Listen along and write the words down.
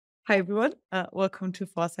Hi, everyone. Welcome to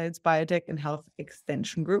Foresight's Biotech and Health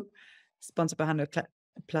Extension Group, sponsored by 100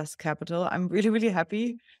 Plus Capital. I'm really, really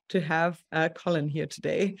happy to have Collin here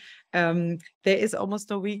today. There is almost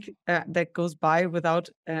no week that goes by without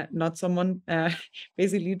not someone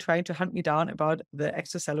basically trying to hunt me down about the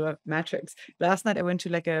extracellular matrix. Last night, I went to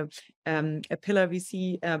like a Pillar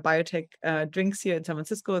VC biotech drinks here in San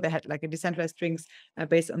Francisco. They had like a decentralized drinks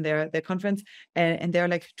based on their conference, and there are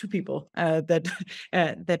like two people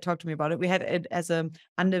that talked to me about it. We had it as an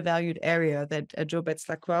undervalued area that Joe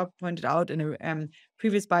Betz-Lacroix pointed out in a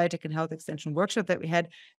previous biotech and health extension workshop that we had.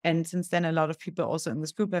 And since then, a lot of people also in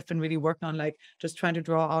this group have been really working on like just trying to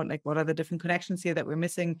draw out like what are the different connections here that we're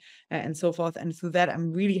missing and so forth. And through that,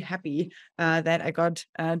 I'm really happy that I got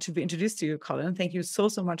to be introduced to you, Collin. Thank you so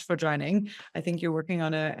much for joining. I think you're working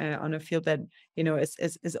on a field that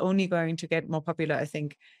is only going to get more popular, I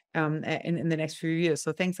think, in the next few years.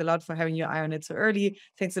 So thanks a lot for having your eye on it so early.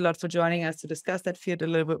 Thanks a lot for joining us to discuss that field a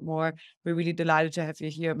little bit more. We're really delighted to have you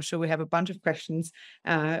here. I'm sure we have a bunch of questions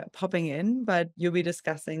popping in, but you'll be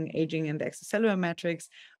discussing aging and the extracellular matrix.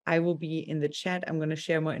 I will be in the chat. I'm going to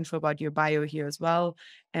share more info about your bio here as well.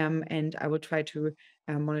 And I will try to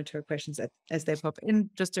monitor questions as they pop in.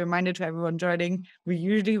 Just a reminder to everyone joining, we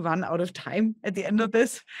usually run out of time at the end of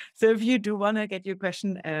this. So if you do want to get your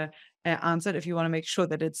question answered, if you want to make sure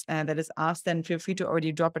that it's asked, then feel free to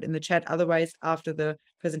already drop it in the chat. Otherwise, after the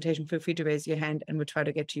presentation, feel free to raise your hand and we'll try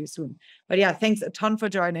to get to you soon. But yeah, thanks a ton for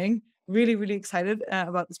joining. Really, really excited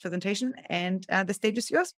about this presentation, and the stage is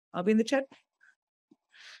yours. I'll be in the chat.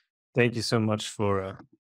 Thank you so much for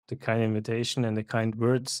the kind invitation and the kind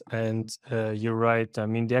words. And you're right. I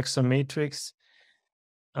mean, the extra matrix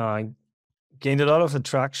gained a lot of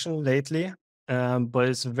attraction lately, but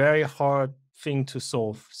it's a very hard thing to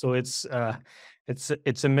solve. So it's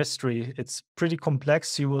a mystery. It's pretty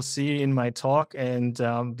complex. You will see in my talk, and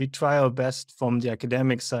we try our best from the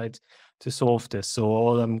academic side to solve this. So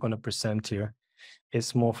all I'm going to present here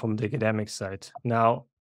is more from the academic side. Now,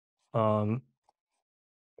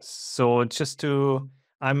 so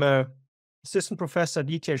I'm a assistant professor at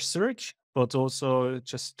ETH Zurich, but also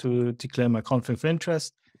just to declare my conflict of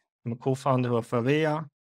interest, I'm a co-founder of Avea.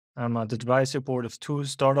 I'm at the advisory board of 2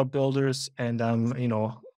 startup builders, and I'm,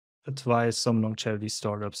 advise some longevity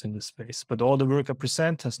startups in the space. But all the work I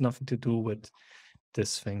present has nothing to do with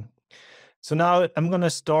this thing. So now I'm going to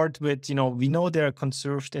start with, we know there are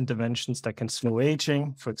conserved interventions that can slow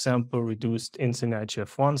aging. For example, reduced insulin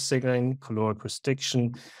IGF-1 signaling, caloric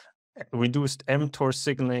restriction, reduced mTOR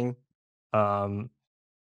signaling. Sorry,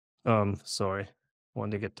 I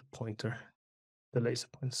want to get the pointer, the laser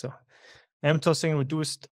pointer. So mTOR signaling,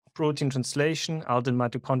 reduced protein translation, altered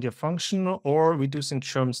mitochondrial function, or reducing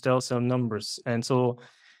germ stem cell numbers. And so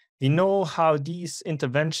we know how these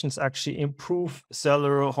interventions actually improve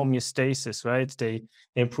cellular homeostasis, right? They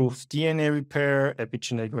improve DNA repair,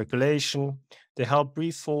 epigenetic regulation. They help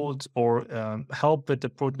refold or help with the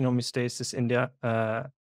protein homeostasis in the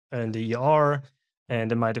ER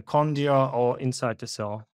and the mitochondria or inside the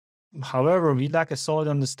cell. However, we lack a solid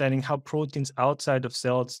understanding how proteins outside of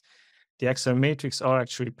cells, the extracellular matrix, are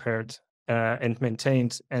actually repaired and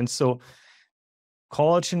maintained. And so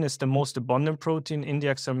collagen is the most abundant protein in the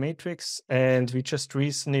extracellular matrix, and we just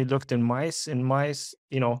recently looked in mice. In mice,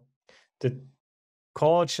 the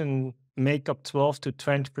collagen make up 12 to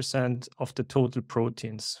 20% of the total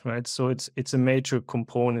proteins, right? So it's a major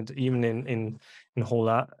component even in whole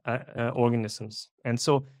organisms. And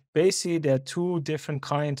so basically, there are 2 different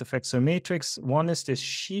kinds of extracellular matrix. One is this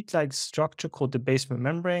sheet-like structure called the basement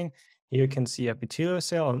membrane. Here you can see epithelial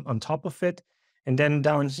cell on top of it. And then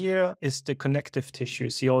down here is the connective tissue. You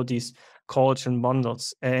see all these collagen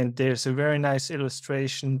bundles. And there's a very nice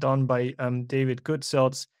illustration done by David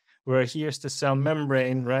Goodseltz, where here's the cell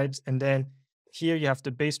membrane, right? And then here you have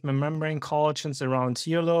the basement membrane collagens around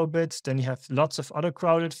here a little bit. Then you have lots of other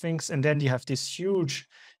crowded things. And then you have these huge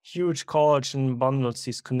collagen bundles,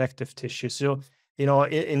 these connective tissues. So,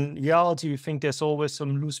 in reality, you think there's always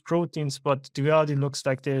some loose proteins, but the reality looks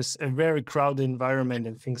like there's a very crowded environment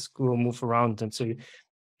and things will move around. And so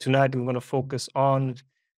tonight we're going to focus on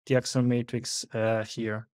the extracellular matrix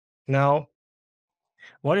here. Now,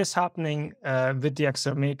 what is happening with the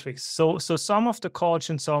extracellular matrix? So some of the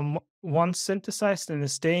collagens are once synthesized and they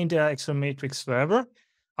stay in the extracellular matrix forever.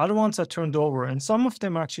 Other ones are turned over, and some of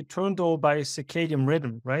them are actually turned over by circadian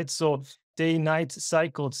rhythm, right? So day-night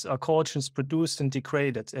cycles are collagens produced and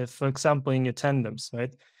degraded, for example, in your tendons,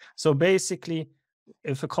 right? So basically,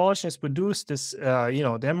 if a collagen is produced, this, you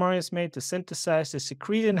know, the mRNA is made, the synthesized, the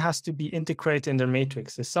secretin has to be integrated in the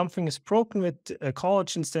matrix. If something is broken with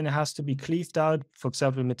collagens, then it has to be cleaved out, for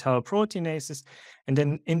example, metalloproteinases, and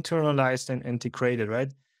then internalized and integrated,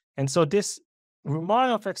 right? And so this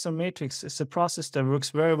remodeling of exome matrix is a process that works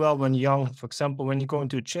very well when young. For example, when you go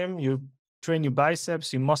into a gym, you train your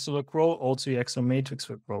biceps, your muscle will grow, also your exome matrix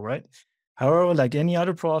will grow, right? However, like any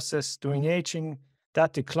other process during aging,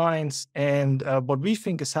 that declines. And what we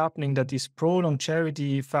think is happening, that these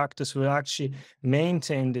pro-longevity factors will actually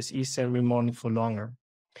maintain this ECM remodeling for longer.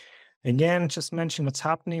 Again, just mention what's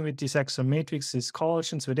happening with these exome matrices,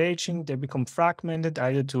 collagens with aging, they become fragmented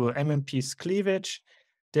either to MMP's cleavage.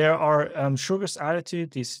 There are sugars added to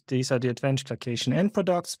it. These are the advanced glycation end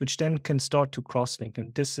products, which then can start to cross-link,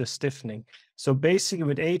 and this is stiffening. So basically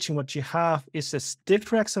with aging, what you have is a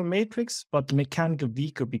stiffer exome matrix, but mechanical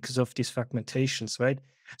weaker because of these fragmentations, right?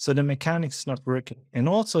 So the mechanics is not working. And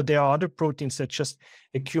also there are other proteins that just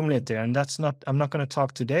accumulate there. And that's not, I'm not going to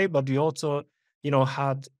talk today, but we also, you know,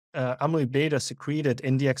 had amyloid beta secreted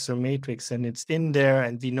in the exome matrix, and it's in there,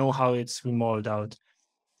 and we know how it's remodeled out.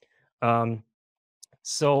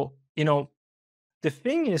 So, you know, the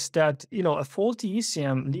thing is that, you know, a faulty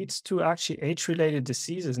ECM leads to actually age-related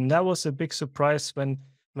diseases. And that was a big surprise when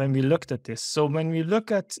we looked at this. So when we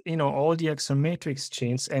look at, you know, all the exome matrix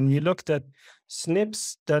genes, and we looked at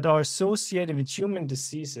SNPs that are associated with human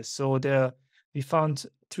diseases. So we found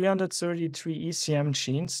 333 ECM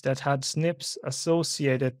genes that had SNPs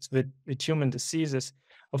associated with human diseases.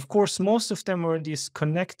 Of course, most of them were these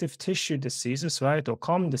connective tissue diseases, right, or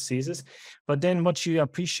common diseases. But then what you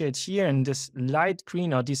appreciate here in this light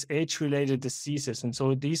green are these age-related diseases. And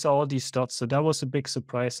so these are all these dots. So that was a big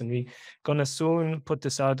surprise. And we're going to soon put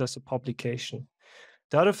this out as a publication.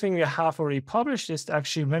 The other thing we have already published is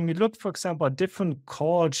actually when we look, for example, at different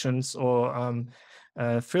collagens or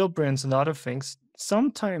fibrins and other things,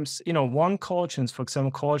 sometimes, you know, one collagen, for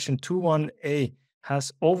example, collagen 21A,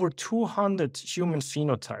 has over 200 human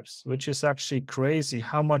phenotypes, which is actually crazy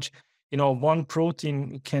how much, you know, one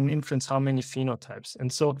protein can influence how many phenotypes.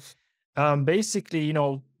 And so basically, you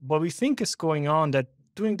know, what we think is going on, that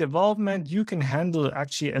during development, you can handle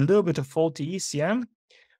actually a little bit of faulty ECM,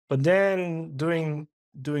 but then during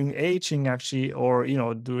aging actually, or, you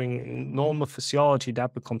know, during normal physiology,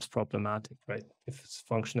 that becomes problematic, right? If it's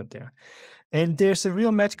functional there. And there's a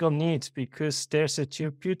real medical need because there's a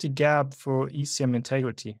therapeutic gap for ECM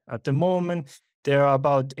integrity. At the moment, there are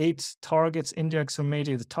about 8 targets in the exome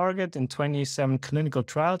matrix target in 27 clinical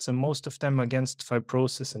trials, and most of them against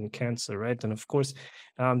fibrosis and cancer, right? And of course,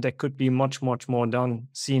 there could be much, much more done,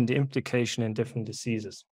 seeing the implication in different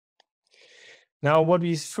diseases. Now, what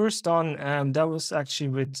we first done, that was actually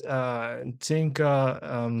with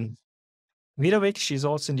Tinka Vidovic. She's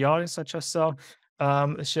also in the audience, I just saw.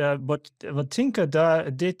 What Tinka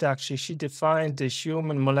did actually, she defined the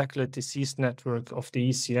human molecular disease network of the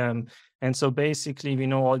ECM. And so basically, we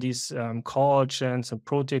know all these collagens and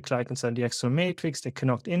proteoglycans are the exome matrix, they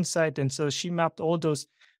connect inside. And so she mapped all those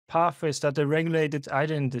pathways that are regulated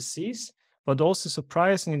either in disease, but also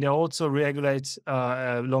surprisingly, they also regulate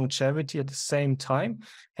longevity at the same time.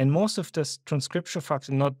 And most of the transcription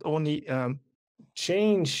factors not only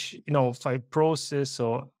change, you know, fibrosis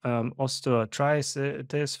or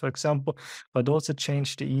osteoarthritis, for example, but also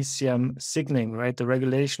change the ECM signaling, right? The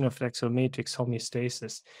regulation of exome matrix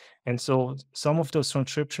homeostasis. And so some of those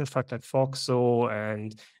transcription factors like FOXO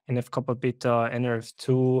and NF-kappa beta,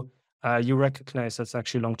 NRF2, you recognize as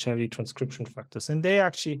actually longevity transcription factors. And they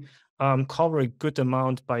actually cover a good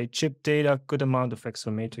amount by chip data, good amount of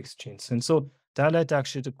exome matrix genes. And so that led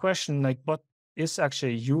actually to the question, like, what is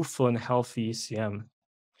actually a youthful and healthy ECM?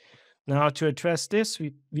 Now, to address this,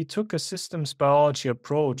 we took a systems biology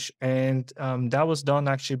approach, and that was done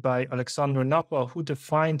actually by Alexandra Nappa, who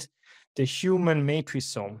defined the human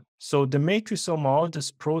matrisome. So the matrisome are all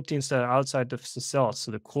these proteins that are outside of the cells.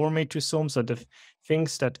 So the core matrisomes are the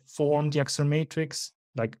things that form the exome matrix,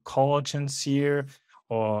 like collagens here,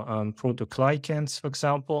 or proteoglycans, for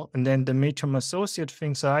example. And then the matrix associate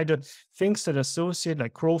things are either things that associate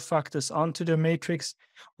like growth factors onto the matrix,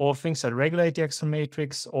 or things that regulate the exome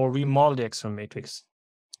matrix or remodel the exome matrix.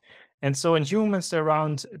 And so in humans, there are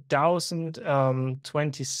around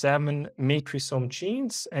 1,027 matrisome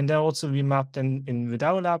genes. And then also we mapped in with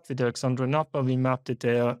our lab, with Alexandra Nappa, we mapped it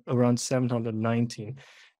there around 719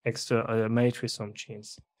 extra matrisome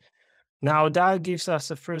genes. Now that gives us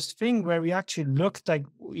the first thing where we actually looked like,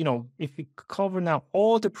 you know, if we cover now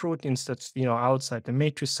all the proteins that's, you know, outside the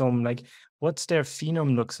matrisome, like what's their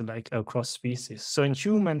phenome looks like across species. So in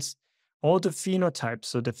humans, all the phenotypes,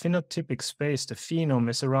 so the phenotypic space, the phenome,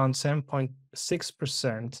 is around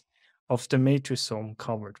 7.6% of the matrixome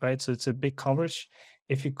covered, right? So it's a big coverage.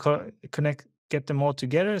 If you get them all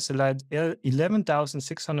together, it's like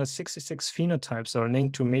 11,666 phenotypes are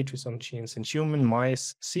linked to matrixome genes in human,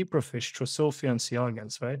 mice, zebrafish, Drosophila, and C.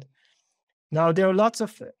 elegans, right? Now, there are lots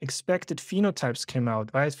of expected phenotypes came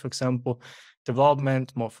out, right? For example,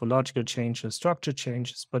 development, morphological changes, structure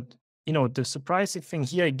changes. But, the surprising thing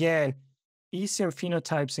here again, ECM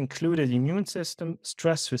phenotypes included immune system,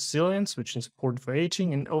 stress resilience, which is important for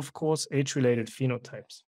aging, and of course, age-related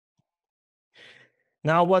phenotypes.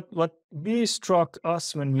 Now, what really struck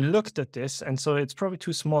us when we looked at this, and so it's probably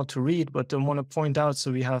too small to read, but I want to point out,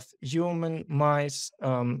 so we have human, mice,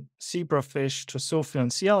 zebrafish, Drosophila,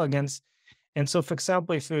 and C. elegans. And so, for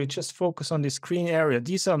example, if we just focus on this green area,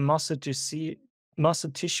 these are muscle tissue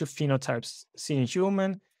phenotypes seen in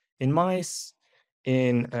human, in mice,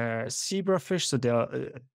 in zebrafish, so there are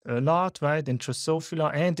a lot, right, in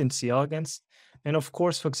Drosophila and in C. elegans. And of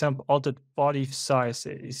course, for example, altered body size,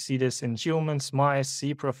 you see this in humans, mice,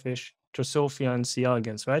 zebrafish, Drosophila, and C.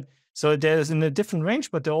 elegans, right? So there's in a different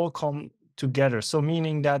range, but they all come together. So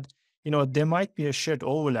meaning that, there might be a shared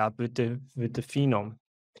overlap with the phenome.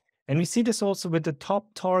 And we see this also with the top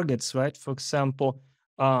targets, right? For example,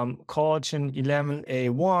 collagen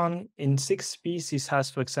 11A1 in 6 species has,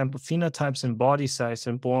 for example, phenotypes in body size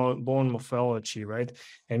and bone morphology, right?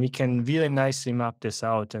 And we can really nicely map this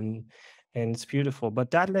out, and it's beautiful. But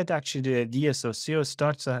that led actually to the idea. So Zero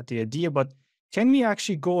starts at the idea, but can we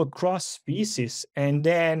actually go across species and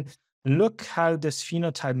then look how this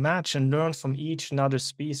phenotype match and learn from each another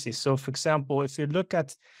species? So for example, if you look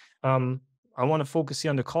at, I want to focus here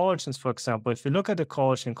on the collagens, for example. If you look at the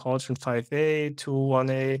collagen 5A,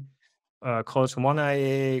 21A, collagen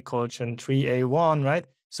 1IA, collagen 3A1, right?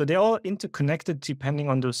 So they're all interconnected depending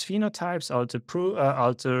on those phenotypes,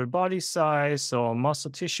 alter body size or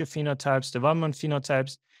muscle tissue phenotypes, development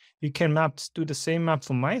phenotypes. You can do the same map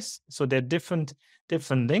for mice. So they're different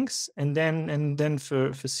links, and then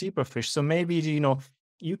for zebrafish. So maybe,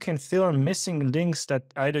 you can fill in missing links that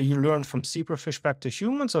either you learn from zebrafish back to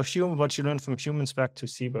humans, or what you learn from humans back to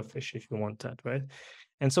zebrafish, if you want that, right?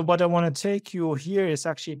 And so what I want to take you here is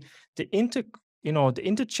actually the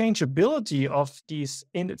interchangeability of these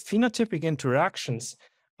phenotypic interactions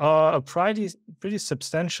are pretty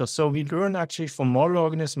substantial. So we learn actually from model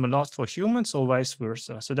organism a lot for humans, or vice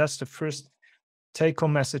versa. So that's the first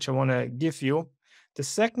take-home message I want to give you. The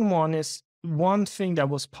second one is, one thing that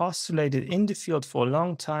was postulated in the field for a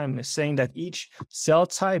long time is saying that each cell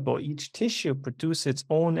type or each tissue produces its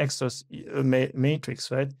own extra matrix,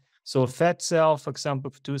 right? So a fat cell, for example,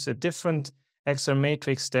 produces a different extra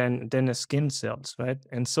matrix than a skin cells, right?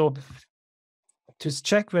 And so to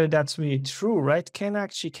check whether that's really true, right? Can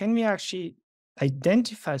we actually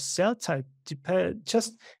identify cell type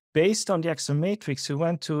just based on the extra matrix? We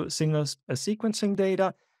went to single sequencing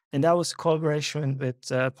data, and that was a collaboration with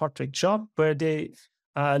Patrick Job, where they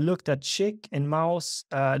looked at chick and mouse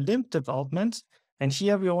limb development. And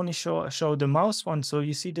here we only show the mouse one. So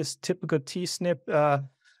you see this typical T-SNP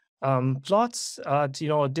plots,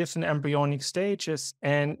 different embryonic stages.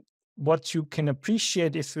 And what you can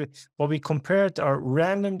appreciate what we compared are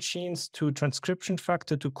random genes to transcription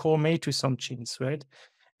factor to core matrixome genes, right?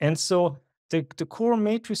 And so the core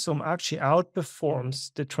matrixome actually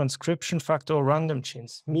outperforms the transcription factor or random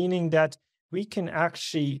genes, meaning that we can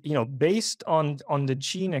actually, based on the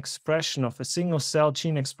gene expression of a single cell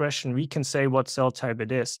gene expression, we can say what cell type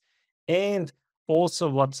it is, and also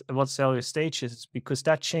what cellular stage it is, because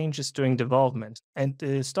that changes during development. And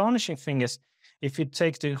the astonishing thing is, if you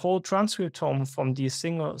take the whole transcriptome from these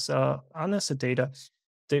single cell analysis data,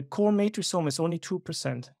 the core matrixome is only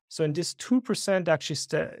 2%. So in this 2% actually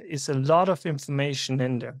is a lot of information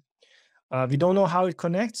in there. We don't know how it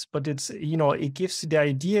connects, but it gives the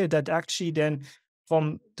idea that actually then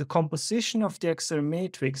from the composition of the extra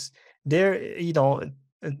matrix,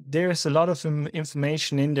 there's a lot of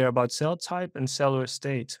information in there about cell type and cellular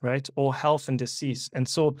state, right? Or health and disease. And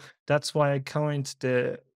so that's why I coined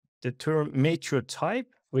the term matriotype,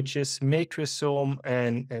 which is matrixome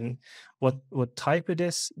and what type it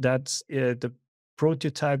is. That's the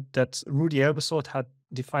prototype that Rudy Ebersold had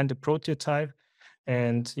defined the prototype.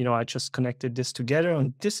 And, I just connected this together.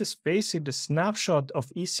 And this is basically the snapshot of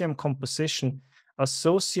ECM composition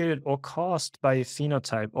associated or caused by a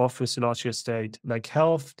phenotype or physiological state, like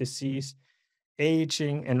health, disease,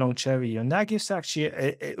 aging, and longevity. And that gives actually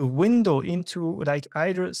a window into like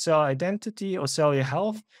either cell identity or cellular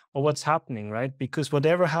health or what's happening, right? Because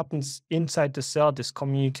whatever happens inside the cell is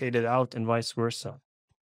communicated out and vice versa.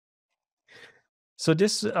 So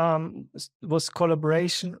this was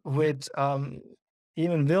collaboration with Eamon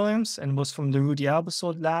Williams and was from the Rudy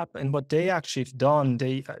Albersold lab. And what they actually have done,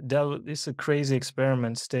 this is a crazy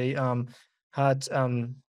experiments. They had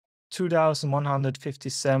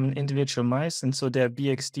 2,157 individual mice, and so they're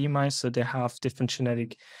BXD mice, so they have different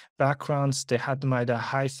genetic backgrounds. They had them either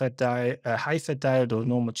high-fat diet or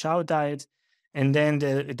normal chow diet, and then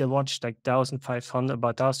they watched like about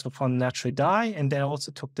 1,500 naturally die, and they also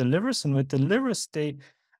took the livers, and with the livers they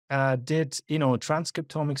did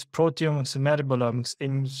transcriptomics, proteomics, and metabolomics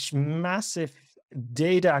in massive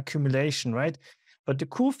data accumulation, right? But the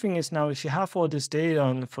cool thing is now, if you have all this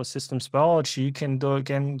data for systems biology, you can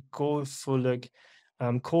go for like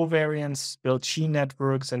covariance, build gene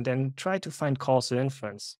networks, and then try to find causal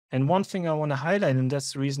inference. And one thing I want to highlight, and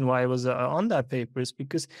that's the reason why I was on that paper, is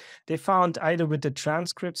because they found either with the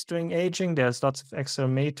transcripts during aging, there's lots of extra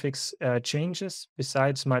matrix changes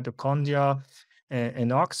besides mitochondria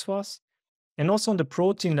and OXPHOS. And also on the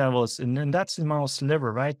protein levels, and that's in mouse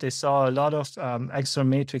liver, right? They saw a lot of extra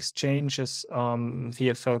matrix changes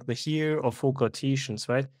via Felker here or focal adhesions,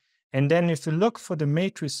 right? And then if you look for the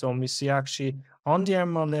matrixome, you see actually on the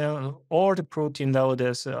mRNA level or the protein level,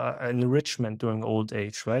 there's an enrichment during old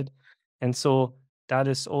age, right? And so that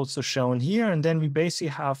is also shown here. And then we basically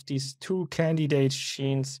have these two candidate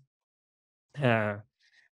genes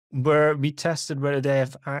where we tested whether they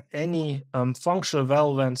have any functional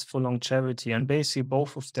relevance for longevity, and basically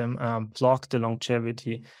both of them block the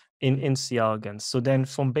longevity in C. elegans. So then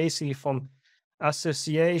from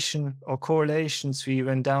association or correlations, we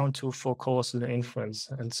went down to for causal inference.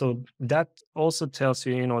 And so that also tells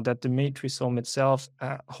you, that the matrixome itself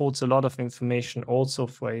holds a lot of information also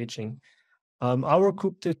for aging. Our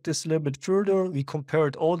group did this a little bit further. We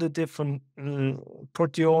compared all the different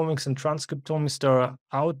proteomics and transcriptomics that are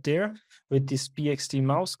out there with these BXD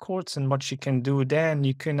mouse cohorts. And what you can do then,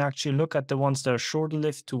 you can actually look at the ones that are shorter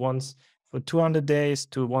lived, to ones for 200 days,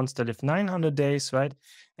 to ones that live 900 days, right?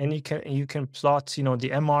 And you can plot, the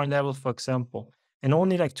MR level, for example. And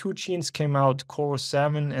only like 2 genes came out,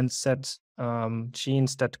 core7 and set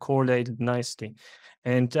genes that correlated nicely.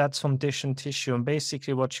 And that's from dish and tissue. And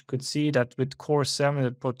basically what you could see that with core7, the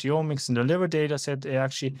proteomics and the liver data set,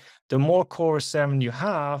 actually, the more core7 you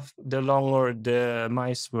have, the longer the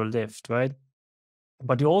mice will live, right?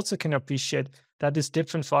 But you also can appreciate that is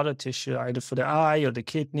different for other tissue, either for the eye or the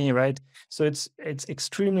kidney, right? So it's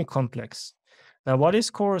extremely complex. Now, what is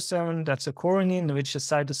core7? That's a coronine, which is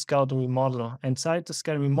cytoskeletal remodeler. And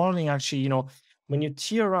cytoskeletal remodeling, actually, when you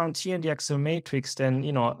tear around here in the axonal matrix, then,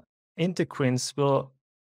 integrins will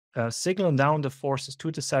signal down the forces to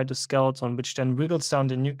the cytoskeleton, which then wiggles down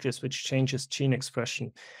the nucleus, which changes gene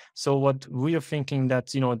expression. So what we are thinking that,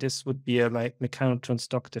 this would be a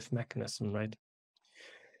mechanotransductive mechanism, right?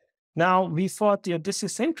 Now, we thought, this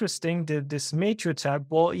is interesting, this matrix tab.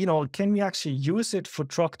 Well, can we actually use it for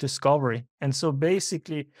drug discovery? And so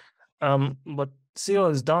basically, what Cyril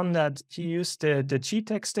has done, that he used the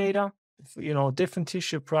GTEx data, different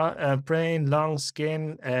tissue, brain, lung,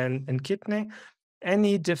 skin, and kidney. And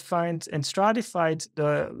he defined and stratified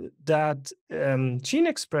that gene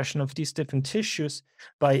expression of these different tissues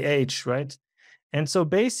by age, right? And so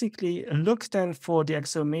basically look then for the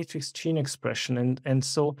axonal matrix gene expression. And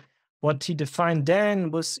so what he defined then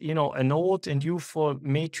was, an old and youthful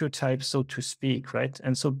matriotype, so to speak, right?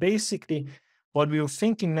 And so basically what we were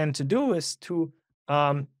thinking then to do is to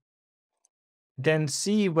then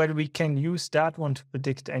see whether we can use that one to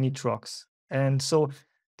predict any drugs. And so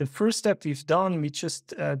the first step we've done, we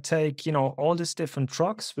just take, all these different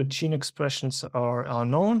drugs with gene expressions are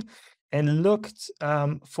known, and looked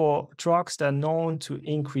for drugs that are known to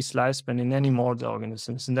increase lifespan in any model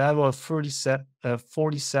organisms. And there were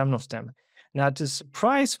 47 of them. Now, the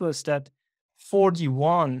surprise was that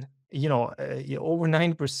 41, over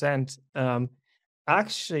 9%,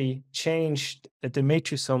 actually changed the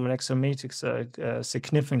matrixome and axonal matrix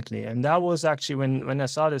significantly. And that was actually when I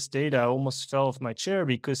saw this data, I almost fell off my chair,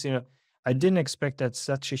 because I didn't expect that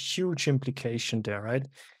such a huge implication there, right?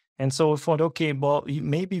 And so I thought, okay, well,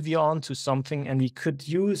 maybe we are onto something, and we could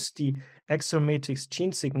use the axonal matrix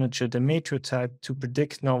gene signature, the matriotype, to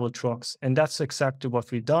predict novel drugs. And that's exactly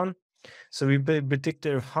what we've done. So we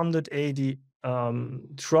predicted 180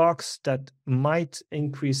 drugs that might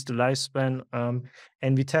increase the lifespan,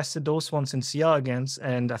 and we tested those ones in C. elegans,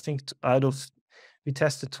 and I think we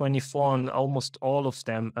tested 24, and almost all of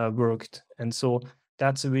them worked. And so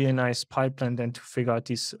that's a really nice pipeline then to figure out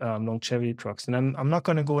these longevity drugs. And I'm not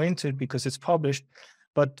going to go into it because it's published,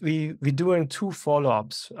 but we're doing 2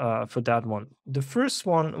 follow-ups for that one. The first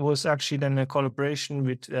one was actually then a collaboration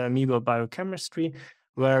with Mibo Biochemistry,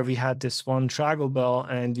 where we had this one trago bell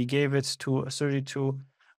and we gave it to 32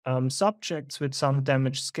 subjects with some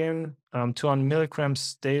damaged skin, 200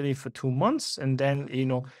 milligrams daily for 2 months. And then,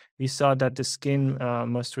 we saw that the skin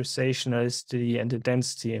moisturization elasticity and the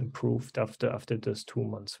density improved after those 2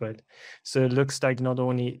 months, right? So it looks like not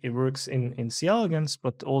only it works in C. elegans,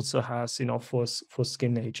 but also has, for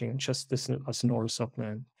skin aging, just this as an oral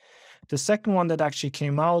supplement. The second one that actually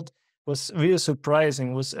came out was really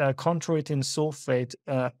surprising, was chondroitin sulfate,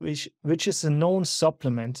 which is a known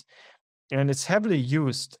supplement, and it's heavily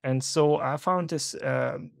used. And so I found this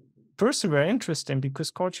personally very interesting, because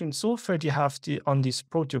chondroitin sulfate, you have on these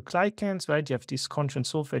proteoglycans, right? You have this chondroitin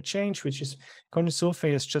sulfate change, which is chondroitin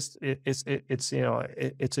sulfate is just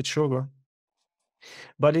it's a sugar.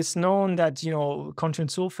 But it's known that, chondroitin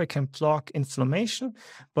sulfate can block inflammation.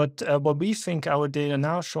 But what we think our data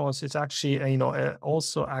now shows is actually,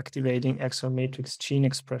 also activating exosome matrix gene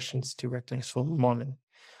expressions directly for remodeling.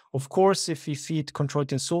 Of course, if we feed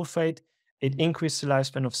chondroitin sulfate, it increases the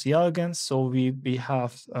lifespan of C. elegans. So we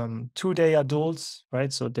have 2-day adults,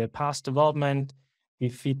 right? So they're past development. We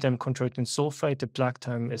feed them chondroitin sulfate. The black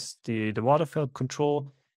time is the Waterfeld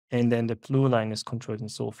control. And then the blue line is chondroitin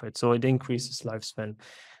sulfate. So it increases lifespan.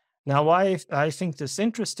 Now, why I think this is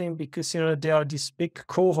interesting, because, there are these big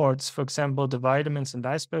cohorts, for example, the vitamins and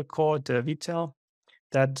iceberg cohort, the VTEL,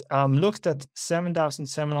 that looked at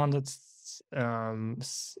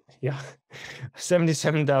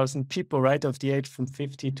 77,000 people, right, of the age from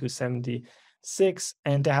 50 to 76.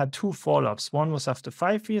 And they had 2 follow-ups. One was after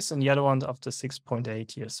 5 years and the other one after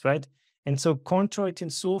 6.8 years, right? And so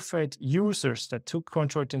chondroitin sulfate users that took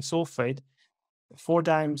chondroitin sulfate 4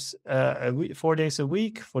 days a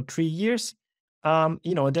week for 3 years,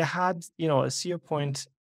 they had, a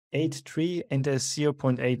 0.83 and a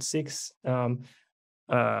 0.86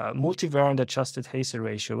 multivariant adjusted Hazard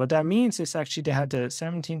ratio. What that means is actually they had a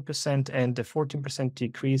 17% and a 14%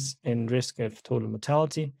 decrease in risk of total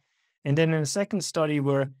mortality. And then in a second study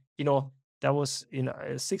where, that was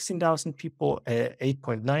 16,000 people,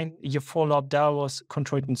 8.9-year follow-up. That was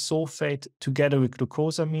chondroitin sulfate together with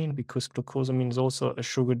glucosamine, because glucosamine is also a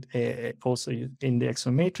sugar, also in the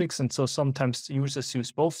exosome matrix, and so sometimes users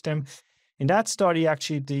use both of them. In that study,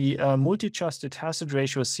 actually, the multi-adjusted hazard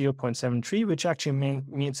ratio is 0.73, which actually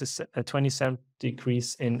means a 27%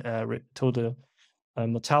 decrease in total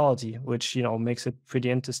mortality, which makes it pretty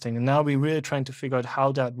interesting. And now we're really trying to figure out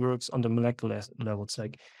how that works on the molecular levels,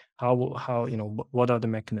 like how what are the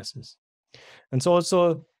mechanisms. And so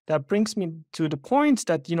also that brings me to the point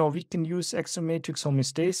that we can use exosome matrix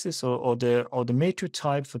homeostasis or the matrix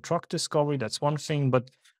type for drug discovery. That's one thing,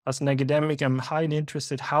 but as an academic, I'm highly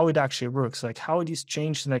interested how it actually works, like how these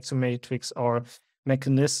changes in exosome matrix are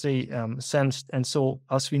mechanistically sensed. And so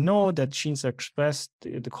as we know that genes are expressed,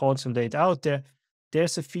 the codes are laid out there,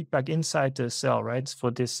 there's a feedback inside the cell, right,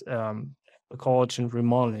 for this collagen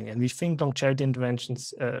remodeling. And we think longevity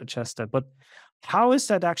interventions just that. But how is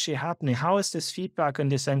that actually happening? How is this feedback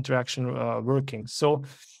and this interaction working? So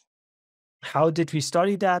how did we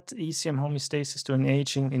study that ECM homeostasis during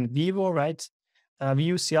aging in vivo, right? We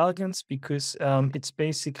use C. elegans because it's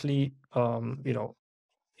basically,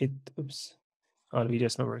 oops, the video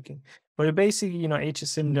is not working. But it basically,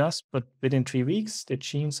 ages similar to us, but within 3 weeks, the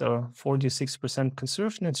genes are 46%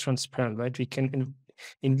 conserved and it's transparent, right? We can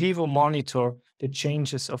in vivo monitor the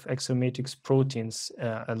changes of exosome matrix proteins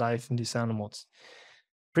alive in these animals.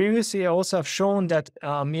 Previously, I also have shown that,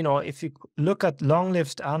 if you look at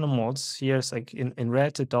long-lived animals, here's like in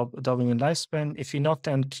red, the doubling in lifespan, if you knock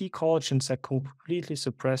down key collagens that completely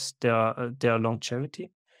suppress their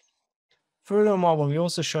longevity. Furthermore, we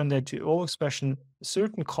also shown that the overexpression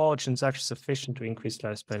certain collagens actually sufficient to increase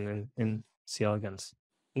lifespan in C. elegans.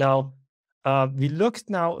 Now, we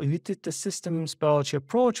did the systems biology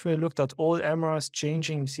approach. We looked at all MRs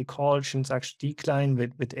changing. We see collagens actually decline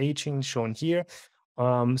with aging, shown here.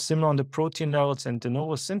 Similar on the protein levels and de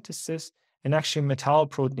novo synthesis, and actually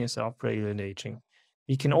metalloproteins are upregulated in aging.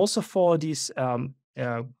 We can also follow these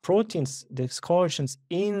proteins, these collagens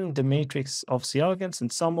in the matrix of C. elegans,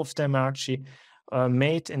 and some of them are actually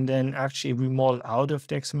made and then actually remodeled out of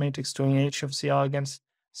the exosome matrix during age of C. elegans.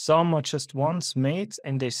 Some are just once made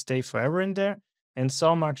and they stay forever in there, and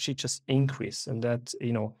some actually just increase. And that,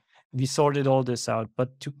 we sorted all this out. But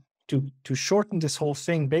to shorten this whole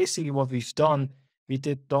thing, basically what we've done, we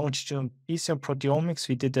did longitudinal ECM proteomics.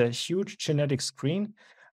 We did a huge genetic screen,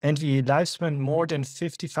 and we lifespan more than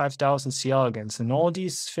 55,000 C. elegans. And all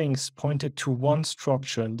these things pointed to one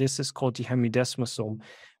structure, and this is called the hemidesmosome,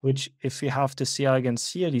 which if we have the C. elegans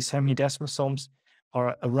here, these hemidesmosomes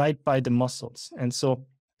are right by the muscles. And so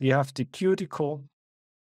we have the cuticle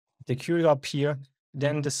up here,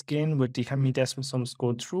 then the skin with the hemidesmosomes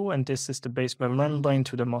go through, and this is the basement membrane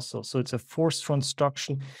to the muscle. So it's a forced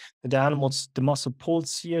construction. The muscle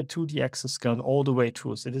pulls here to the exoskeleton all the way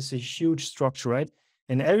through. So this is a huge structure, right?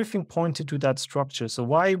 And everything pointed to that structure. So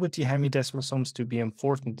why would the hemidesmosomes to be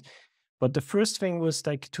important? But the first thing was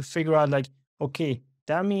like to figure out like, okay,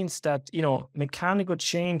 that means that, mechanical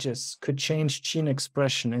changes could change gene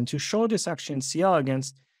expression. And to show this actually in C.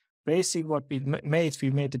 elegans, basically what we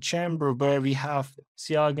made the chamber where we have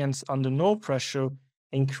C. elegans under no pressure,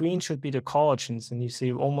 and green should be the collagens. And you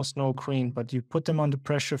see almost no green, but you put them under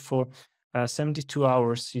pressure for 72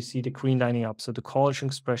 hours, you see the green lining up. So the collagen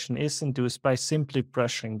expression is induced by simply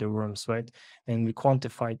pressuring the worms, right? And we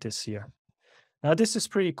quantified this here. Now, this is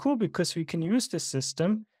pretty cool because we can use this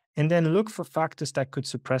system and then look for factors that could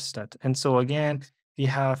suppress that. And so again, we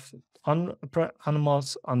have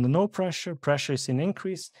animals under no pressure, pressure is in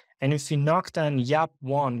increase. And if we knock down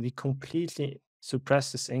YAP1, we completely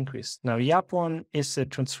suppress this increase. Now, YAP1 is a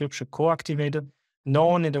transcription co-activator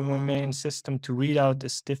known in the mammalian system to read out the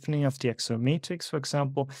stiffening of the external matrix, for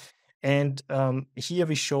example. And here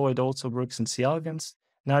we show it also works in C. elegans.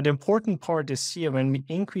 Now, the important part is here, when we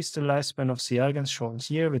increase the lifespan of C. elegans, shown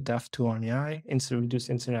here with DAF2 RNAi,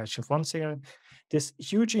 reduced insulin IGF-1 signal, this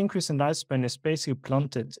huge increase in lifespan is basically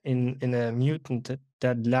planted in a mutant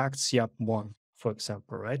that lacks YAP1, for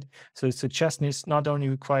example, right? So it suggests it's not only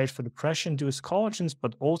required for the pressure-induced collagens,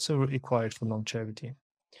 but also required for longevity.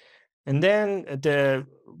 And then the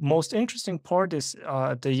most interesting part is we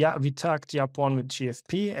tagged YAP1 with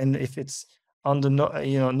GFP, and if it's under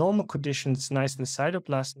normal conditions, it's nice in the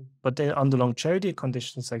cytoplasm, but then under longevity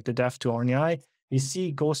conditions like the DAF2 RNAi, we see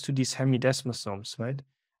it goes to these hemidesmosomes, right?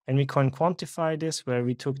 And we can quantify this where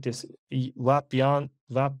we took this WAP beyond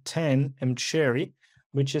WAP10 M-cherry,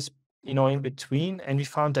 which is in between, and we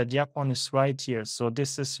found that YAP1 is right here. So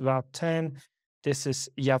this is WAP10. This is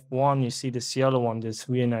YAP1, you see this yellow one, this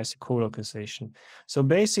really nice co-localization. So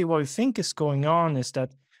basically what we think is going on is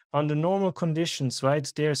that under normal conditions,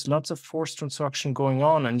 right, there's lots of forced transduction going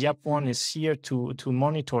on, and YAP1 is here to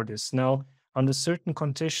monitor this. Now, under certain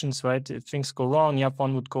conditions, right, if things go wrong,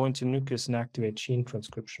 YAP1 would go into the nucleus and activate gene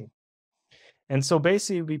transcription. And so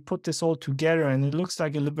basically we put this all together, and it looks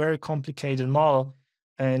like a very complicated model.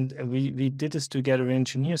 And we did this together with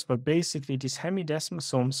engineers, but basically these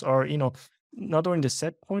hemidesmosomes are, not only the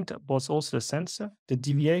set point, but also the sensor. The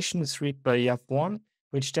deviation is read by YAP1,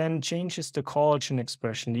 which then changes the collagen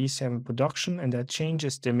expression, the ECM production, and that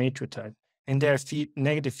changes the matrotype. And there are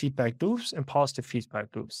negative feedback loops and positive feedback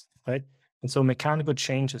loops, right? And so mechanical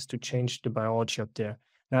changes to change the biology up there.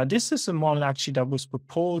 Now, this is a model actually that was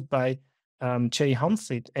proposed by Jay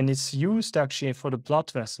Humfleet, and it's used actually for the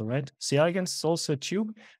blood vessel, right? C. elegans is also a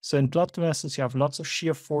tube. So in blood vessels, you have lots of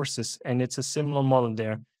shear forces, and it's a similar model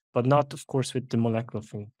there, but not, of course, with the molecular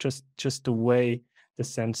thing, just the way the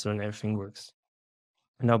sensor and everything works.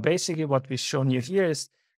 Now, basically what we've shown you here is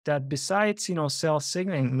that besides, cell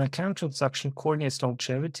signaling, mechanical transduction coordinates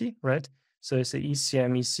longevity, right? So it's an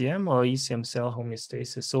ECM or ECM cell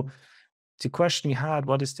homeostasis. So the question we had,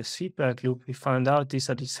 what is this feedback loop? We found out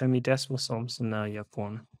these are these hemidesmosomes in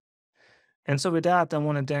YAP1. And so with that, I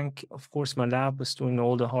want to thank, of course, my lab was doing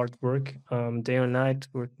all the hard work, day and night,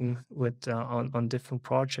 working with on different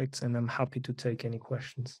projects, and I'm happy to take any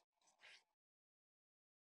questions.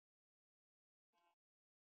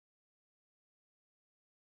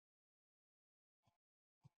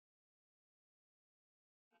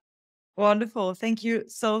 Wonderful. Thank you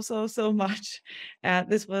so much.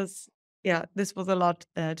 This was a lot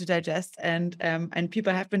to digest, and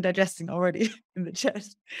people have been digesting already in the chat.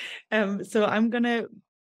 So I'm gonna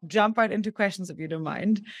jump right into questions if you don't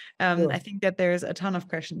mind. Sure. I think that there's a ton of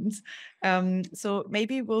questions. So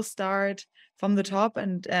maybe we'll start from the top,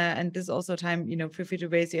 and this is also time, feel free to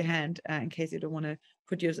raise your hand in case you don't want to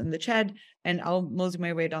put yours in the chat, and I'll mosey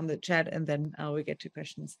my way down the chat, and then we get to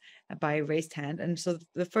questions by raised hand. And so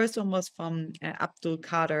the first one was from Abdul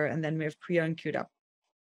Kader, and then we have Priyan queued up.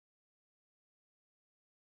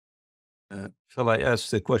 Shall I ask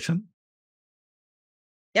the question?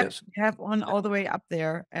 Yep, Yes. you have one all the way up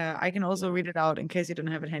there. I can also read it out in case you don't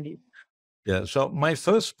have it handy. Yeah, so my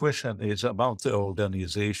first question is about the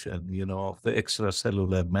organization, of the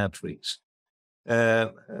extracellular matrix.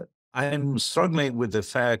 I'm struggling with the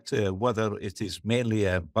fact whether it is mainly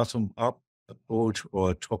a bottom-up approach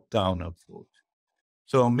or a top-down approach.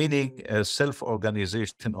 So meaning a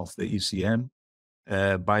self-organization of the ECM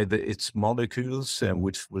by its molecules,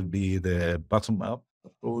 which will be the bottom-up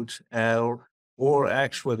approach, or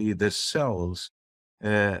actually the cells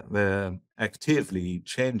actively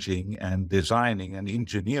changing and designing and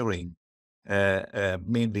engineering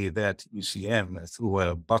mainly that ECM through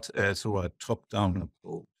a top-down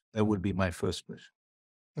approach? That would be my first question.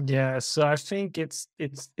 Yeah, so I think it's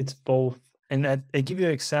both. And I give you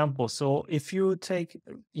an example. So if you take,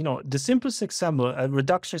 the simplest example, a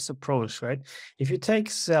reductionist approach, right? If you take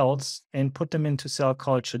cells and put them into cell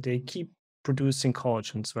culture, they keep producing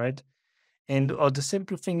collagens, right? And the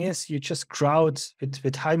simple thing is you just crowd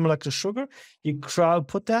with high molecular sugar, you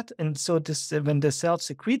put that, and so this when the cells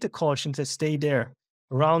secrete the collagens, they stay there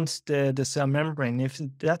around the cell membrane. If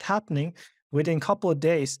that's happening, within a couple of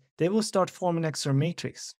days, they will start forming extra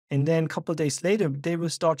matrix. And then a couple of days later, they will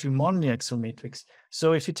start remodeling extra matrix.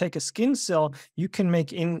 So if you take a skin cell, you can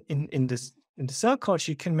make in the cell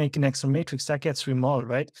culture, you can make an extra matrix that gets remodeled,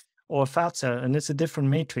 right? Or a fat cell, and it's a different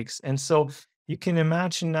matrix. And so you can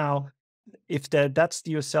imagine now, if that's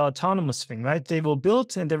your cell autonomous thing, right? They will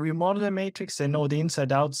build and they remodel the matrix, they know the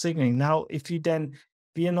inside out signaling. Now, if you then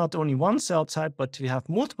we are not only one cell type, but we have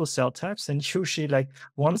multiple cell types, and usually like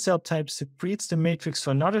one cell type secretes the matrix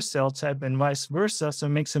for another cell type and vice versa. So it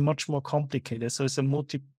makes it much more complicated. So it's a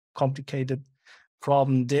multi-complicated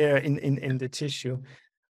problem there in the tissue.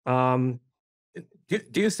 Do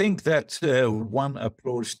you think that one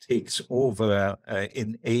approach takes over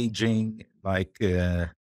in aging, like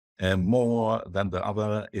more than the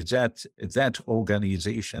other? Is that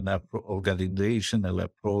organizational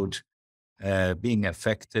approach being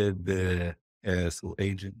affected through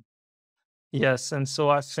aging? Yes, and so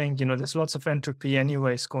I think there's lots of entropy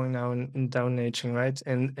anyways going on in down aging, right?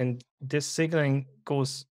 And this signaling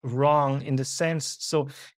goes wrong in the sense. So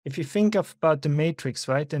if you think about the matrix,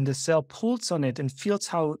 right, and the cell pulls on it and feels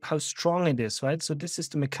how strong it is, right? So this is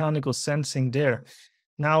the mechanical sensing there.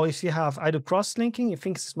 Now, if you have either cross-linking, you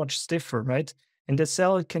think it's much stiffer, right? And the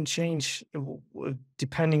cell can change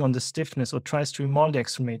depending on the stiffness or tries to remodel the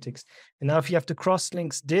extra matrix. And now if you have the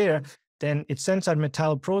cross-links there, then it sends out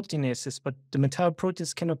metalloproteinases, but the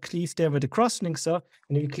metalloproteins cannot cleave there where the cross-links are,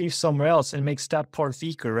 and you cleave somewhere else and makes that part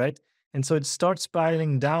weaker, right? And so it starts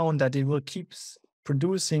spiraling down that it will keep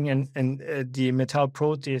producing and the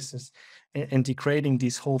metalloproteases and degrading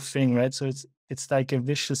this whole thing, right? So it's like a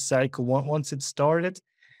vicious cycle. Once it's started,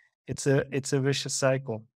 it's a vicious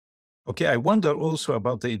cycle. Okay, I wonder also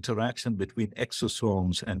about the interaction between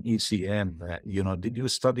exosomes and ECM. Did you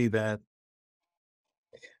study that?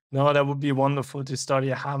 No, that would be wonderful to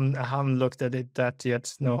study. I haven't looked at it that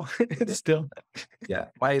yet. No, still. Yeah.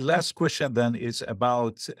 My last question then is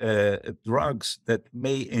about drugs that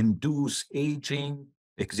may induce aging,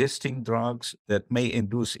 existing drugs that may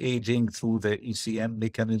induce aging through the ECM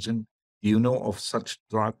mechanism. Do you know of such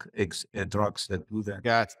drugs that do that?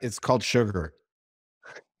 Yeah, it's called sugar.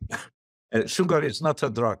 Sugar is not a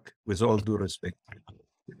drug, with all due respect.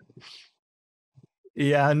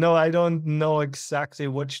 Yeah, no, I don't know exactly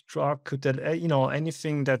which drug could that,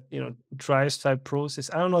 anything that, drives fibrosis.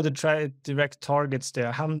 I don't know the direct targets there.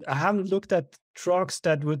 I haven't looked at drugs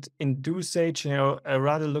that would induce aging. I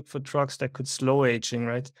rather look for drugs that could slow aging,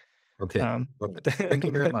 right? Okay. Thank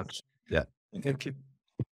you very much. Yeah. Thank you.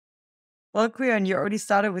 Well, Quion, you already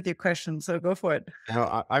started with your question, so go for it.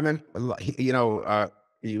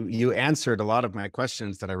 You answered a lot of my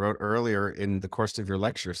questions that I wrote earlier in the course of your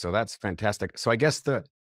lecture. So that's fantastic. So I guess the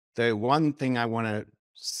one thing I want to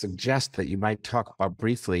suggest that you might talk about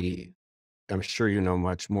briefly, I'm sure you know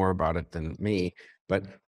much more about it than me, but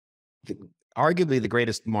arguably the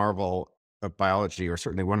greatest marvel of biology, or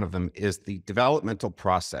certainly one of them, is the developmental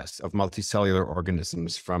process of multicellular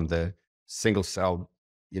organisms from the single cell,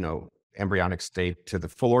 embryonic state to the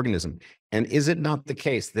full organism. And is it not the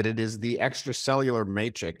case that it is the extracellular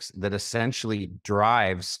matrix that essentially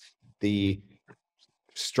drives the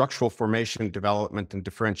structural formation, development, and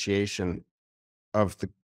differentiation of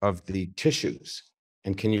the tissues?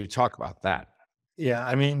 And can you talk about that? Yeah,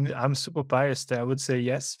 I mean, I'm super biased there. I would say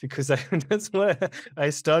yes, because that's what I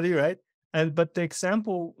study, right? But the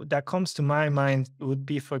example that comes to my mind would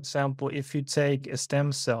be, for example, if you take a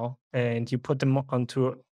stem cell and you put them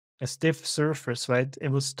onto a stiff surface, right? It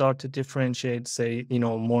will start to differentiate, say,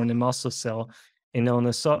 more in a muscle cell, and on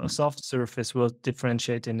a soft surface will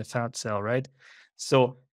differentiate in the fat cell, right?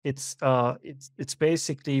 So it's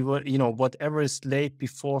basically whatever is laid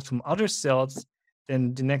before from other cells,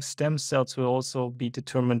 then the next stem cells will also be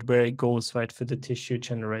determined where it goes, right, for the tissue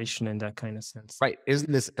generation in that kind of sense. Right.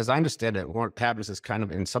 Isn't this, as I understand it, what happens is kind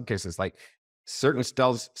of in some cases like certain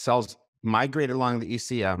cells migrate along the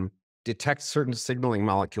ECM, detect certain signaling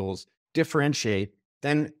molecules, differentiate,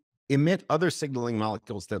 then emit other signaling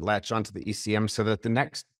molecules that latch onto the ECM so that the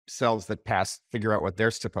next cells that pass figure out what they're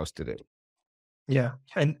supposed to do. Yeah,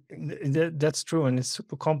 and that's true, and it's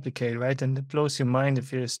super complicated, right? And it blows your mind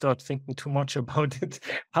if you start thinking too much about it,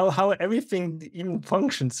 how everything even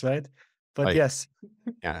functions, right? But Like, yes,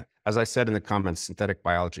 yeah, as I said in the comments, synthetic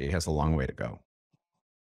biology has a long way to go.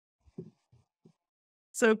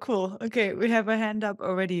 So cool. Okay, we have a hand up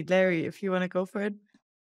already. Larry, if you want to go for it.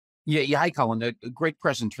 Yeah. Hi, Collin. A great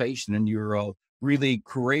presentation, and you're really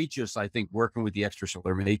courageous. I think working with the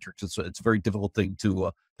extracellular matrix, it's a very difficult thing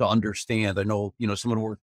to understand. I know some of the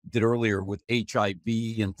work did earlier with HIV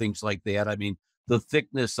and things like that. I mean, the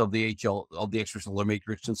thickness of the extracellular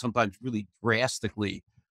matrix can sometimes really drastically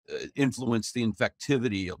influence the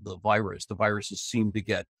infectivity of the virus. The viruses seem to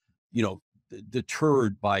get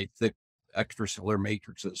deterred by thick extracellular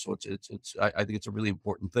matrices. So I think it's a really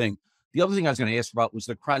important thing. The other thing I was going to ask about was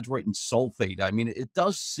the chondroitin sulfate. I mean, it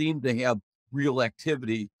does seem to have real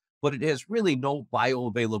activity, but it has really no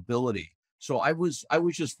bioavailability. So I was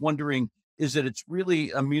just wondering, it's really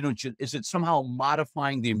immunogen? Is it somehow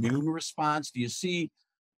modifying the immune response? Do you see,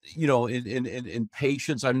 in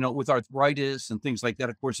patients, I know with arthritis and things like that,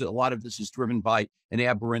 of course, a lot of this is driven by an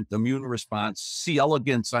aberrant immune response. C.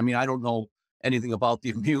 elegans, I mean, I don't know anything about the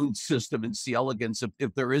immune system in C. elegans,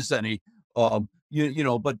 if there is any. But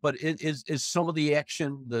it is some of the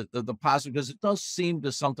action, the positive, because it does seem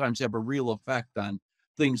to sometimes have a real effect on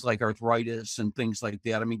things like arthritis and things like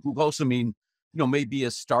that. I mean, glucosamine, may be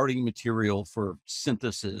a starting material for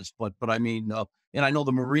synthesis, but I mean, and I know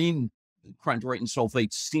the marine chondroitin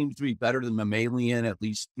sulfate seems to be better than mammalian, at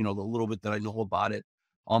least, the little bit that I know about it.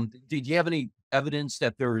 Did you have any evidence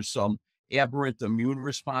that there's some aberrant immune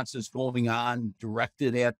responses going on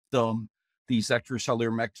directed at these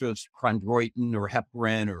extracellular metrics, chondroitin or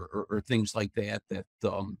heparin or things like that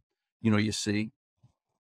you see?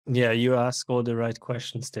 yeah, you ask all the right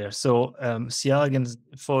questions there. So C. elegans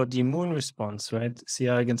for the immune response, right? C.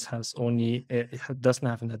 elegans has only it doesn't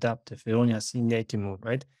have an adaptive; it only has innate immune,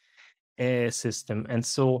 right? System, and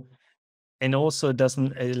so. And also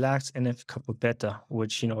it lacks NF-kappa beta,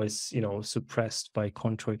 which, is, suppressed by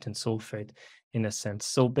chondroitin sulfate in a sense.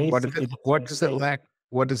 So basically, What does it lack?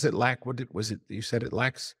 What does it lack? Was it, you said it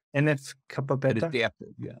lacks? NF-kappa beta. Adaptive,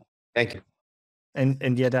 yeah. Thank you.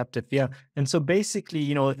 And the adaptive, yeah. And so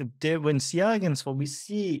basically, when C. elegans, what we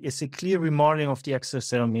see is a clear remodeling of the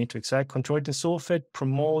extracellular matrix, right? Chondroitin sulfate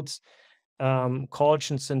promotes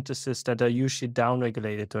collagen synthesis that are usually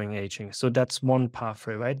downregulated during aging. So that's one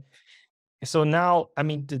pathway, right? So now, I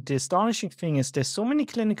mean, the astonishing thing is there's so many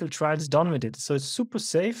clinical trials done with it. So it's super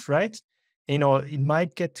safe, right? It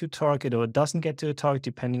might get to target or it doesn't get to a target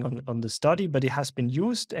depending on the study, but it has been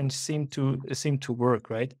used and seemed to work,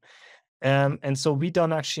 right? And so we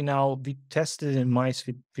tested it in mice.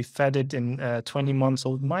 We fed it in 20 months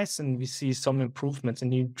old mice, and we see some improvements.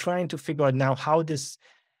 And you're trying to figure out now how this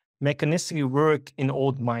mechanistically work in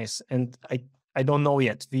old mice. And I don't know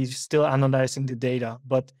yet. We're still analyzing the data,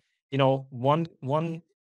 but one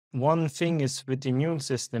thing is with the immune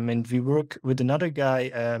system, and we work with another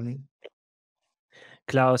guy,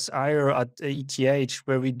 Klaus Eyer at ETH,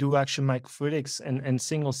 where we do actually microfluidics and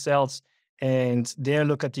single cells, and they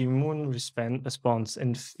look at the immune response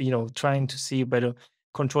and trying to see whether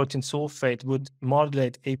chondroitin sulfate would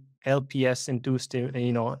modulate a LPS-induced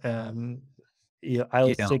IL-6,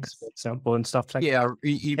 for example, and stuff like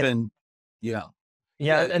that. Yeah.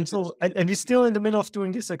 Yeah, and so and we're still in the middle of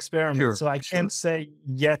doing this experiment, so I can't say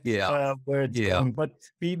yet where it's going, but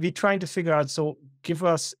we're trying to figure out. So give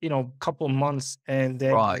us, a couple of months, and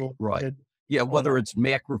then right. Yeah, whether it's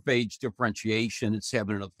macrophage differentiation, it's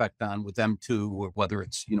having an effect on with M2, or whether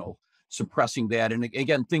it's suppressing that, and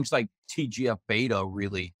again, things like TGF beta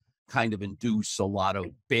really kind of induce a lot of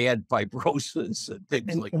bad fibrosis and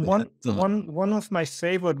things like that. One of my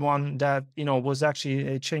favorite one that was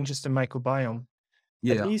actually changes the microbiome.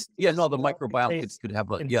 Yeah. The microbiome could have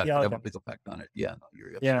a big effect on it. Yeah, no,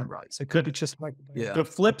 you're absolutely right. So it could be just microbiome. Yeah. The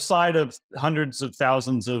flip side of hundreds of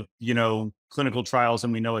thousands of, clinical trials,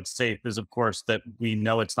 and we know it's safe, is of course that we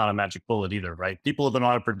know it's not a magic bullet either, right? People have been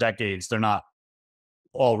on it for decades. They're not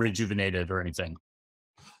all rejuvenated or anything.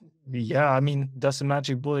 Yeah, I mean, does a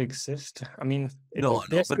magic bullet exist? I mean, no,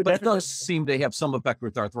 but it does seem to have some effect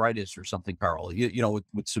with arthritis or something, Carl.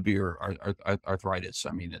 With severe arthritis.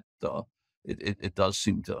 I mean, it does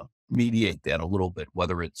seem to mediate that a little bit,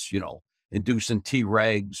 whether it's, inducing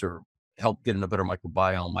Tregs or help getting a better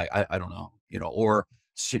microbiome. I don't know, or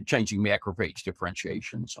changing macrophage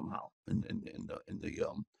differentiation somehow in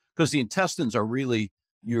the because the intestines are really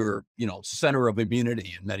your, center of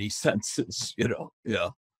immunity in many senses, Yeah.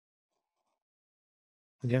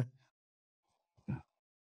 Yeah.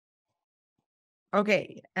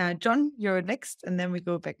 Okay, John, you're next, and then we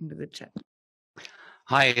go back into the chat.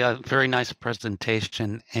 Hi, very nice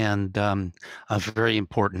presentation and a very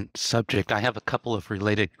important subject. I have a couple of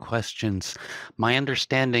related questions. My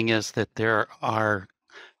understanding is that there are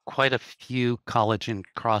quite a few collagen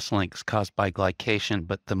crosslinks caused by glycation,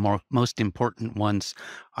 but the most important ones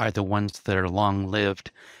are the ones that are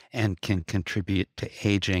long-lived and can contribute to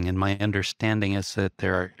aging. And my understanding is that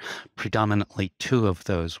there are predominantly two of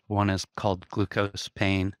those. One is called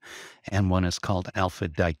glucose-pain and one is called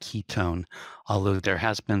alpha-diketone, although there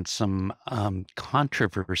has been some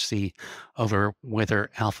controversy over whether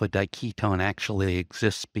alpha-diketone actually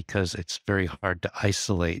exists because it's very hard to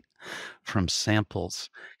isolate from samples.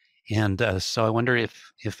 And so I wonder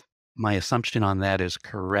if my assumption on that is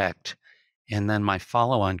correct. And then my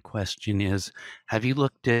follow-on question is, have you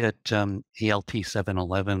looked at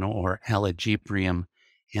ALT-711 or allogebrium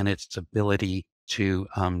and its ability to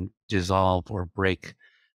dissolve or break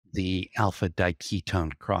the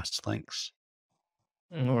alpha-diketone crosslinks?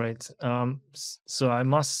 All right. So I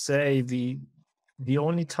must say we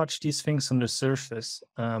only touch these things on the surface,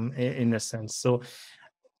 in a sense. So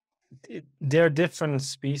there are different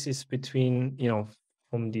species between,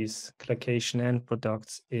 from these glycation end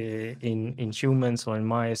products in humans or in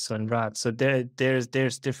mice or in rats. So there's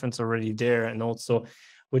difference already there, and also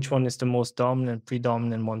which one is the most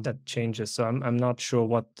predominant one that changes. So I'm not sure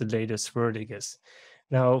what the latest verdict is.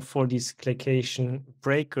 Now for these glycation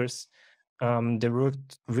breakers, they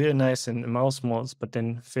worked really nice in mouse models, but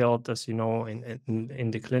then failed, as you know,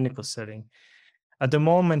 in the clinical setting. At the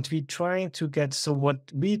moment, what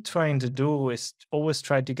we're trying to do is always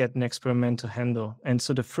try to get an experimental handle. And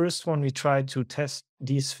so the first one we tried to test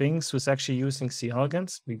these things was actually using C.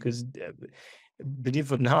 elegans, because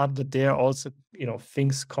believe it or not, but there are also,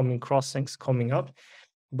 crosslinks coming up,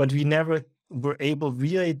 but we never were able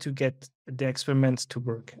really to get the experiments to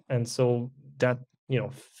work. And so that,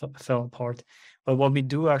 fell apart. But what we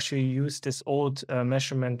do actually use this old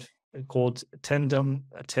measurement called tandem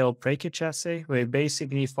tail breakage assay, where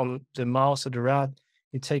basically from the mouse or the rat,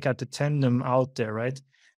 you take out the tandem out there, right?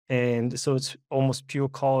 And so it's almost pure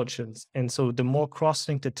collagens. And so the more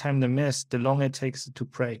cross-linked the tandem is, the longer it takes to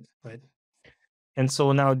break, right? And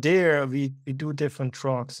so now there we do different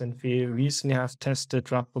drugs, and we recently have tested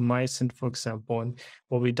rapamycin, for example. And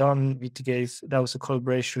what we done, that was a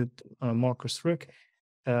collaboration with Marcus Rick.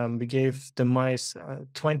 We gave the mice,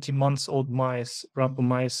 20 months old mice,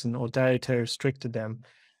 rapamycin or dietary restricted them.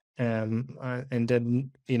 And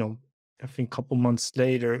then, I think a couple months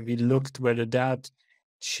later, we looked whether that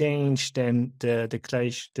changed then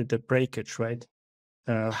the breakage, right?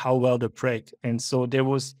 How well they break. And so there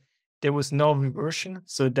was no reversion.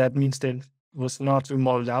 So that means that was not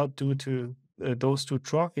remodeled out due to those two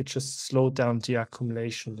drugs. It just slowed down the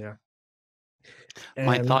accumulation there.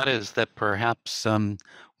 My thought is that perhaps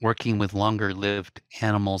working with longer-lived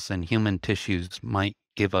animals and human tissues might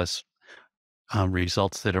give us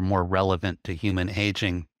results that are more relevant to human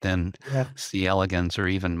aging than C. elegans or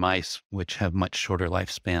even mice, which have much shorter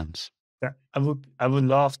lifespans. Yeah, I would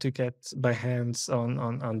love to get my hands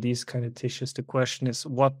on these kind of tissues. The question is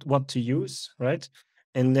what to use, right?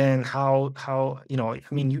 And then how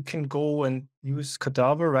you can go and use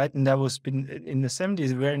cadaver, right? And that was been in the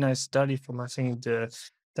 70s, a very nice study from, I think, the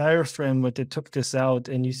diaphragm, where they took this out,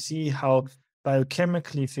 and you see how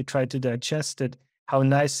biochemically, if you try to digest it, how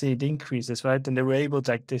nicely it increases, right? And they were able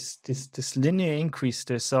to, like this linear increase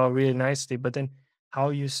they saw really nicely. But then how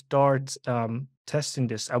you start testing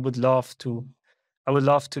this, I would love to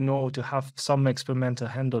know, to have some experimental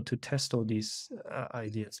handle to test all these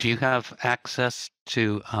ideas. Do you have access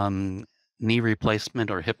to knee replacement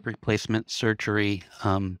or hip replacement surgery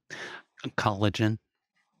collagen?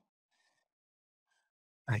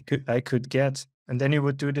 I could get, and then you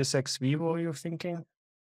would do this ex vivo, you're thinking?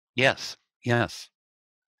 Yes.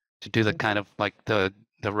 To do the kind of like the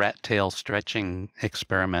rat tail stretching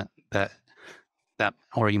experiment that,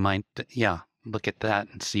 or you might, look at that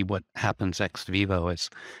and see what happens ex vivo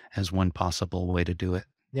as one possible way to do it.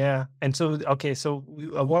 Yeah. And so,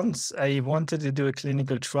 once I wanted to do a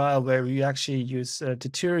clinical trial where we actually use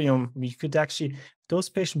deuterium. We could actually, those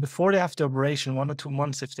patients, before they have the operation, 1 or 2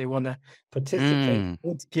 months, if they want to participate,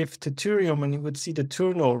 would give deuterium, and you would see the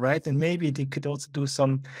turnover, right? And maybe they could also do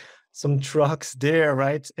some drugs there,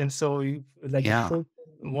 right? And so you, like,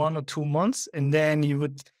 1 or 2 months, and then you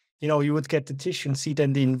would get the tissue and see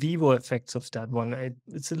then the in vivo effects of that one.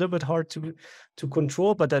 It's a little bit hard to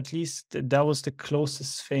control, but at least that was the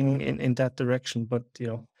closest thing in that direction. But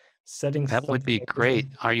setting that would be great.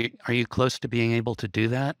 Are you close to being able to do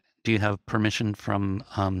that? Do you have permission from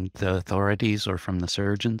the authorities or from the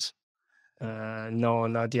surgeons? No,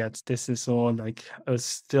 not yet. This is all like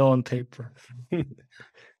still on paper.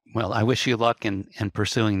 Well, I wish you luck in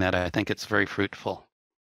pursuing that. I think it's very fruitful.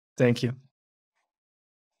 Thank you.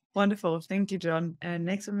 Wonderful. Thank you, John. And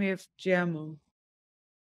next one we have Giacomo.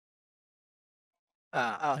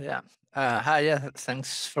 Yeah. Hi. Yeah.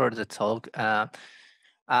 Thanks for the talk. I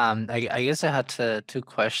guess I had two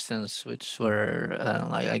questions, which were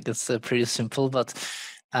I guess pretty simple, but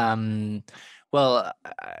well,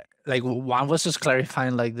 like one was just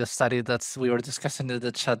clarifying like the study that we were discussing in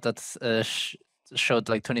the chat that showed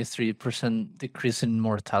like 23% decrease in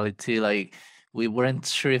mortality. Like we weren't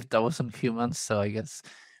sure if that was in humans, so I guess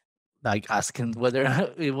like asking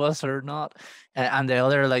whether it was or not, and the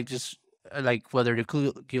other like just like whether you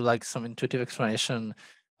could give like some intuitive explanation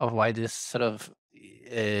of why this sort of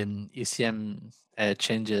ECM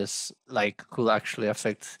changes like could actually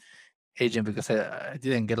affect aging, because I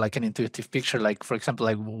didn't get like an intuitive picture. Like for example,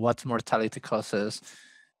 like what mortality causes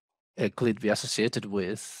could it be associated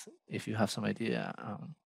with, if you have some idea?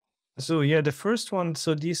 So yeah, the first one,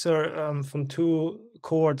 so these are from 2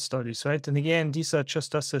 cohort studies, right? And again, these are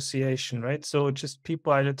just association, right? So just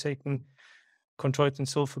people either taking chondroitin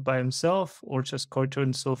sulfate by himself or just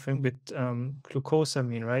chondroitin sulfate with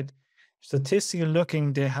glucosamine, right? Statistically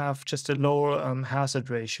looking, they have just a lower hazard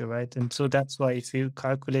ratio, right? And so that's why if you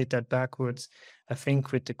calculate that backwards, I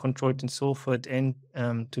think with the chondroitin sulfate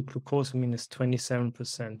and to glucosamine is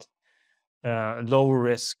 27% lower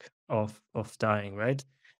risk of dying, right?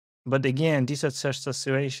 But again, these are just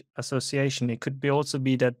association. It could be also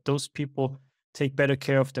be that those people take better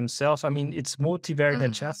care of themselves. I mean, it's multivariate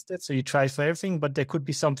adjusted, so you try for everything, but there could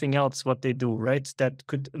be something else what they do, right? That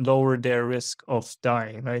could lower their risk of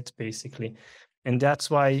dying, right? Basically. And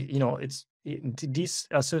that's why, you know, these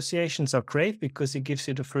associations are great because it gives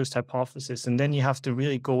you the first hypothesis. And then you have to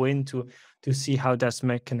really go into to see how that's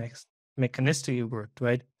mechanistically worked,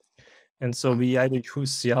 right? And so we either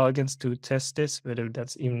use C. elegans to test this, whether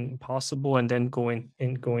that's even possible, and then go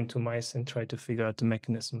into mice and try to figure out the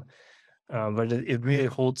mechanism. But it really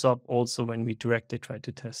holds up also when we directly try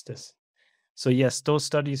to test this. So yes, those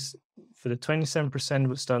studies for the 27%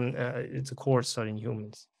 was done, it's a cohort study in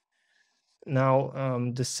humans. Now,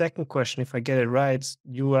 the second question, if I get it right,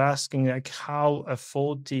 you were asking like how a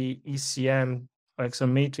faulty ECM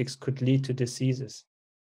exon matrix could lead to diseases.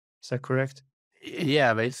 Is that correct?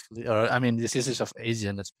 Yeah, basically, or I mean, diseases of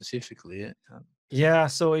aging specifically. Yeah,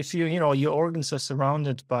 so if your organs are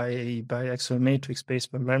surrounded by exon matrix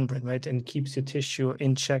based membrane, right, and keeps your tissue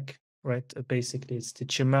in check, right? Basically, it's the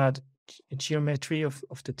geometry of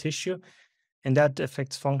the tissue, and that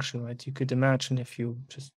affects function, right? You could imagine if you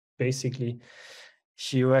just basically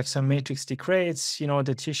your exon matrix degrades,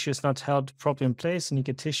 the tissue is not held properly in place, and you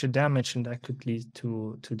get tissue damage, and that could lead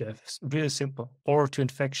to death. It's really simple, or to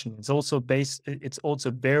infection. It's also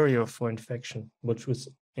a barrier for infection, which was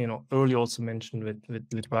early also mentioned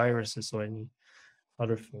with viruses or any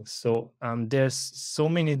other things. So there's so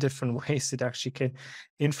many different ways it actually can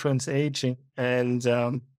influence aging, and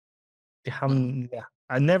I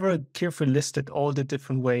never carefully listed all the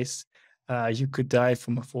different ways you could die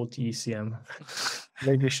from a faulty ECM.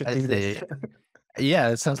 Maybe I should do this. Yeah,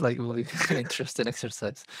 it sounds like a really interesting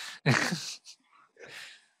exercise.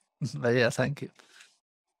 But yeah, thank you.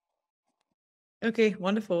 Okay,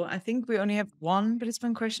 wonderful. I think we only have one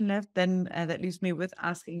participant question left. Then that leaves me with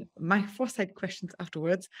asking my foresight questions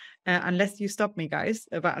afterwards, unless you stop me, guys,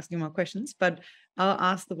 about asking more questions. But I'll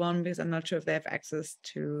ask the one because I'm not sure if they have access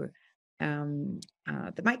to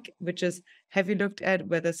the mic, which is, have you looked at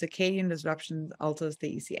whether circadian disruption alters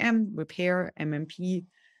the ECM, repair, MMP,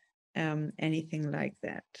 anything like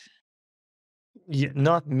that? Yeah,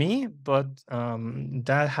 not me, but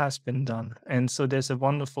that has been done. And so there's a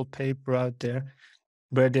wonderful paper out there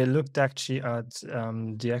where they looked actually at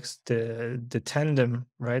the tandem,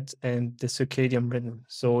 right, and the circadian rhythm.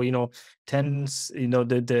 So tendons,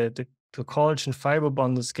 the collagen fiber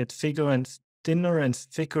bundles get thicker and thinner and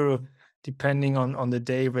thicker depending on the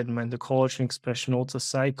day rhythm, and the collagen expression also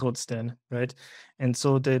cycles then, right? And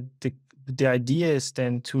so the idea is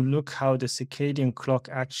then to look how the circadian clock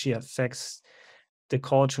actually affects the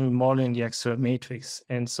collagen remodeling in the extracellular matrix.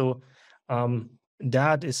 And so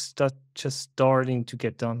that is just starting to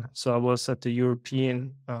get done. So I was at the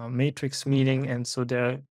European matrix meeting, and so there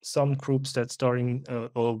are some groups that starting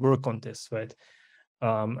or work on this, right?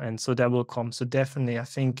 And so that will come. So definitely, I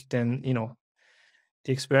think then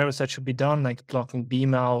the experiments that should be done, like blocking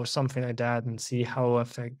BMAL or something like that, and see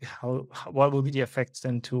what will be the effects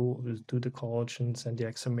then to the collagens and the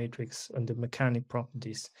extracellular matrix and the mechanic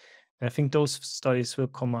properties. And I think those studies will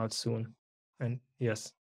come out soon. And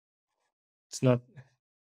yes, it's not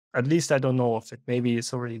At least I don't know of it. Maybe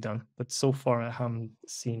it's already done, but so far I haven't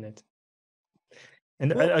seen it.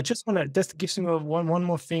 And I just want to just give you one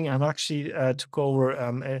more thing. I've actually took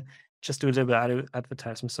over just do a little bit of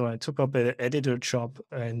advertisement. So I took up an editor job,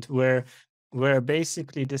 and where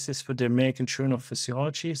basically this is for the American Journal of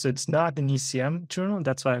Physiology. So it's not an ECM journal.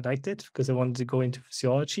 That's why I liked it, because I wanted to go into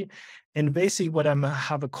physiology. And basically what I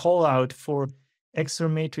have a call out for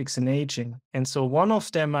extracellular matrix and aging. And so one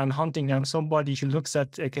of them, I'm hunting down somebody who looks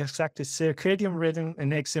at exactly circadian rhythm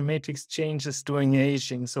and extracellular matrix changes during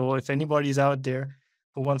aging. So if anybody's out there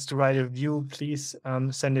who wants to write a review, please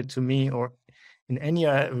send it to me, or in any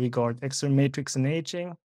regard, extracellular matrix and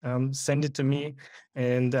aging, send it to me.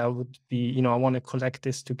 And I would be, I want to collect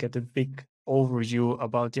this to get a big overview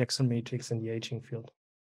about the extracellular matrix and the aging field.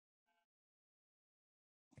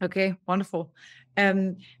 Okay, wonderful.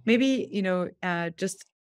 Maybe, just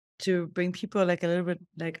to bring people like a little bit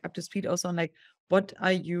like up to speed also on like, what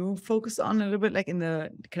are you focused on a little bit like in the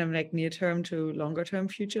kind of like near term to longer term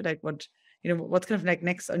future? Like what's kind of like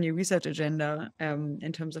next on your research agenda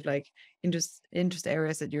in terms of like interest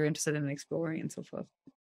areas that you're interested in exploring and so forth?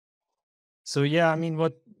 So yeah, I mean,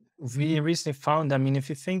 what we recently found, I mean, if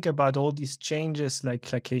you think about all these changes like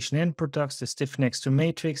glycation end products, the stiffening extracellular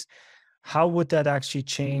matrix, how would that actually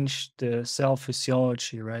change the cell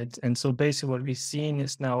physiology, right? And so basically what we've seen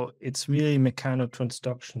is now it's really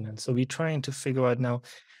mechanotransduction. And so we're trying to figure out now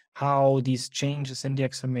how these changes in the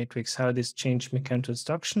extracellular matrix, how this change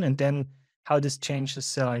mechanotransduction, and then how this changes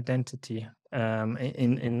cell identity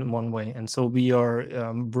in one way. And so we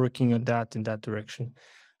are working on that in that direction.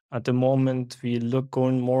 At the moment, we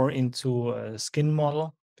going more into a skin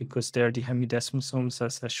model, because they're the hemidesmosomes,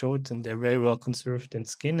 as I showed, and they're very well conserved in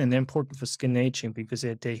skin, and they're important for skin aging because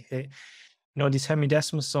these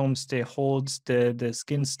hemidesmosomes, they hold the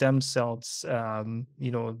skin stem cells.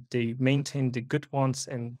 They maintain the good ones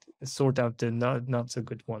and sort out the not so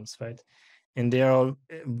good ones, right? And they are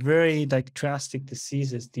very like drastic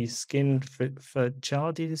diseases, these skin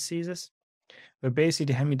fragility diseases, where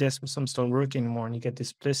basically the hemidesmosomes don't work anymore, and you get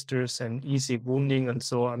these blisters and easy wounding. And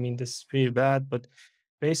so, I mean, this is pretty bad, but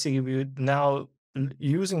basically we're now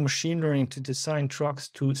using machine learning to design drugs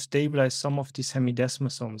to stabilize some of these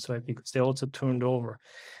hemidesmosomes, right? Because they're also turned over.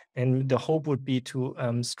 And the hope would be to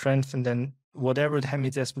strengthen then whatever the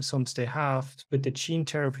hemidesmosomes they have with the gene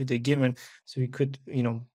therapy they're given, so we could,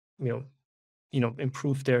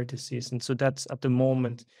 improve their disease. And so that's at the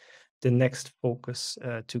moment the next focus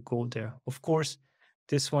to go there. Of course,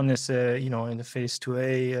 this one is, in the phase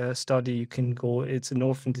 2A study, you can go, it's an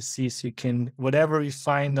orphan disease. You can, whatever you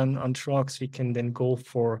find on drugs, we can then go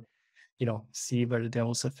for, see whether they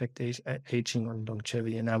also affect aging or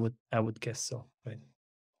longevity. And I would guess so, right?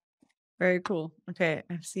 Very cool. Okay,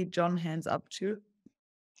 I see John hands up too.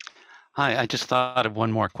 Hi, I just thought of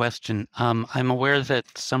one more question. I'm aware that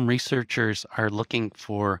some researchers are looking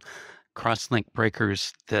for cross-link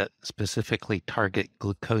breakers that specifically target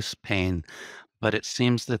glucose pain, but it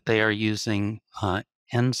seems that they are using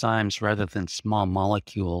enzymes rather than small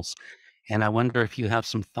molecules. And I wonder if you have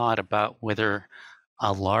some thought about whether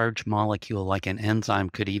a large molecule like an enzyme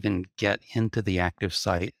could even get into the active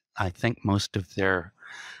site. I think most of their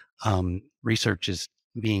research is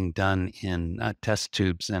being done in test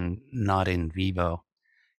tubes and not in vivo.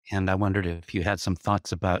 And I wondered if you had some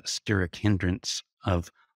thoughts about steric hindrance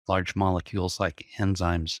of large molecules like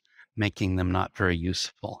enzymes, making them not very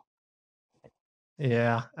useful.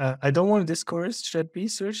 Yeah, I don't want to discourage that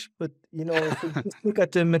research, but if you just look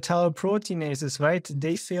at the metalloproteinases, right?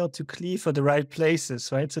 They fail to cleave at the right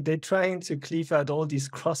places, right? So they're trying to cleave out all these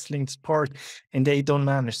cross-linked parts, and they don't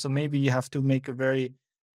manage. So maybe you have to make a very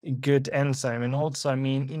good enzyme. And also, I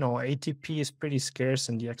mean, ATP is pretty scarce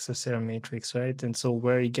in the extracellular matrix, right? And so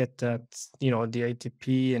where you get that, the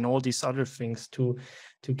ATP and all these other things to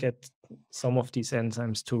get some of these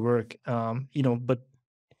enzymes to work, but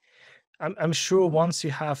I'm sure once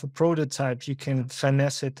you have a prototype, you can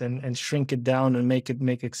finesse it and shrink it down and make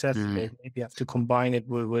accessible. Maybe you have to combine it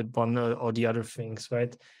with one or the other things,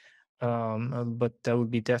 right? But that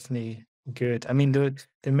would be definitely good. I mean,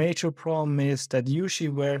 the major problem is that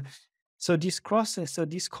usually these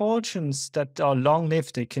collagens that are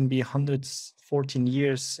long-lived, they can be 114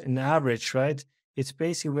 years in average, right? It's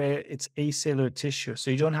basically where it's acellular tissue.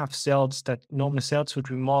 So you don't have cells that normal cells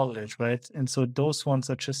would remodel it, right? And so those ones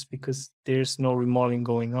are just because there's no remodeling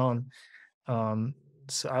going on.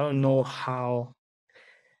 So I don't know how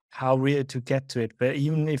really to get to it. But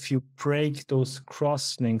even if you break those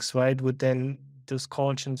cross links, right, would then those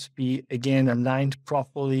collagens be again aligned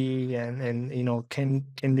properly and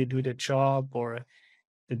can they do the job? Or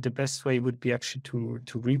the best way would be actually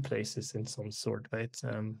to replace this in some sort, right?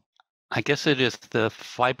 I guess it is the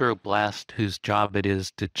fibroblast whose job it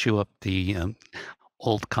is to chew up the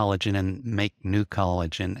old collagen and make new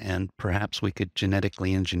collagen, and perhaps we could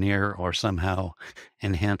genetically engineer or somehow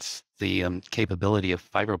enhance the capability of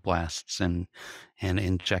fibroblasts and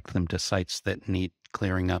inject them to sites that need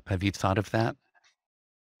clearing up. Have you thought of that?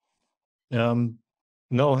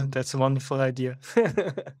 No, that's a wonderful idea. I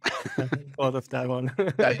haven't thought of that one.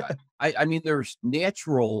 I mean, there's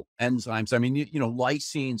natural enzymes. I mean, you know,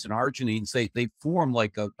 lysines and arginines, they form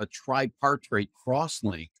like a tripartite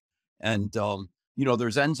cross-link. And, you know,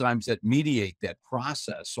 there's enzymes that mediate that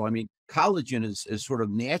process. So, I mean, collagen is sort of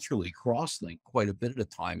naturally cross-linked quite a bit at a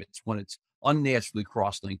time. It's when it's unnaturally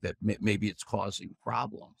cross-linked that maybe it's causing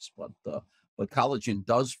problems. But collagen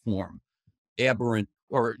does form aberrant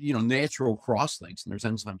or, you know, natural cross-links, and there's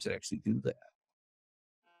enzymes that actually do that.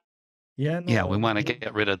 Yeah, Yeah, we want to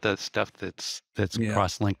get rid of the stuff that's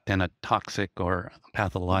cross-linked in a toxic or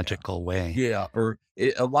pathological way. Yeah, or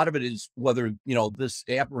a lot of it is whether, you know, this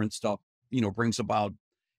aberrant stuff, you know, brings about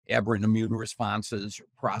aberrant immune responses or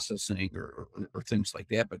processing or things like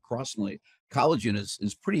that. But cross-link collagen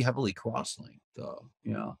is pretty heavily cross-linked.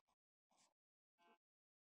 Yeah.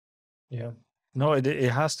 Yeah. No, it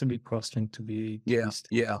has to be cross-linked to be used.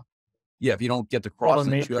 Yeah. If you don't get the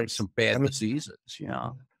cross-links, you have some bad diseases.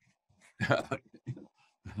 Yeah.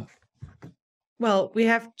 Well, we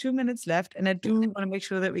have 2 minutes left, and I do want to make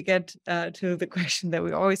sure that we get to the question that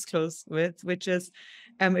we always close with, which is,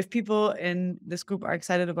 if people in this group are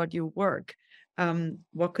excited about your work,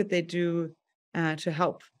 what could they do to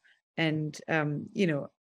help? And you know,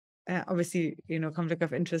 obviously, you know, conflict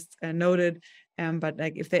of interest noted, but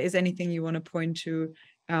like if there is anything you want to point to,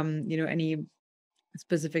 you know, any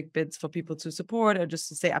specific bits for people to support or just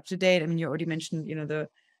to stay up to date. I mean, you already mentioned, you know, the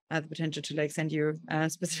potential to like send you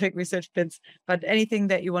specific research bits, but anything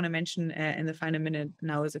that you want to mention in the final minute,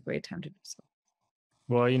 now is a great time to do so.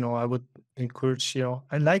 Well, you know, I would encourage, you know,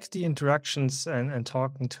 I like the interactions and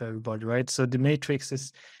talking to everybody, right? So the matrix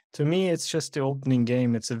is, to me, it's just the opening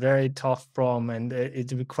game. It's a very tough problem, and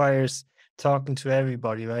it requires talking to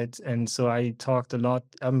everybody, right? And so I talked a lot.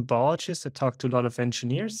 I'm a biologist. I talked to a lot of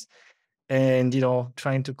engineers, and, you know,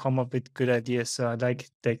 trying to come up with good ideas. So I like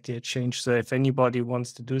the exchange. So if anybody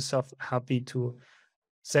wants to do stuff, happy to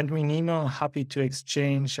send me an email, happy to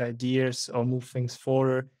exchange ideas or move things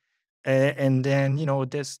forward. And then, you know,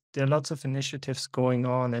 there are lots of initiatives going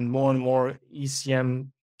on, and more ECM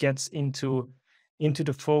gets into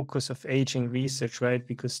the focus of aging research, right?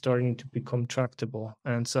 Because starting to become tractable.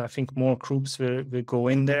 And so I think more groups will go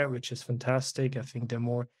in there, which is fantastic. I think there are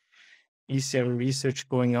more ECM research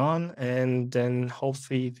going on, and then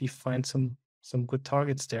hopefully we find some good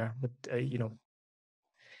targets there. But you know,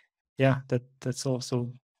 yeah, that's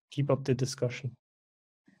also keep up the discussion.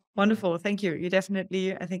 Wonderful, thank you. You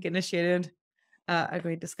definitely, I think, initiated a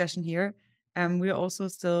great discussion here. We're also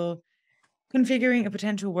still configuring a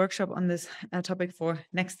potential workshop on this topic for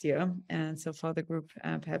next year. And so for the group,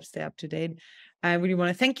 perhaps stay up to date. I really want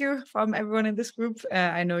to thank you from everyone in this group.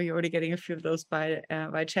 I know you're already getting a few of those by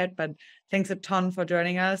chat, but thanks a ton for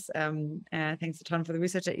joining us. Thanks a ton for the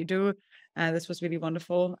research that you do. This was really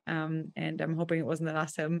wonderful. And I'm hoping it wasn't the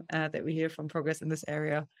last time that we hear from progress in this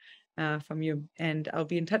area from you. And I'll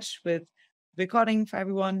be in touch with recording for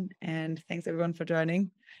everyone. And thanks everyone for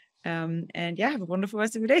joining. And yeah, have a wonderful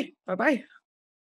rest of your day. Bye-bye.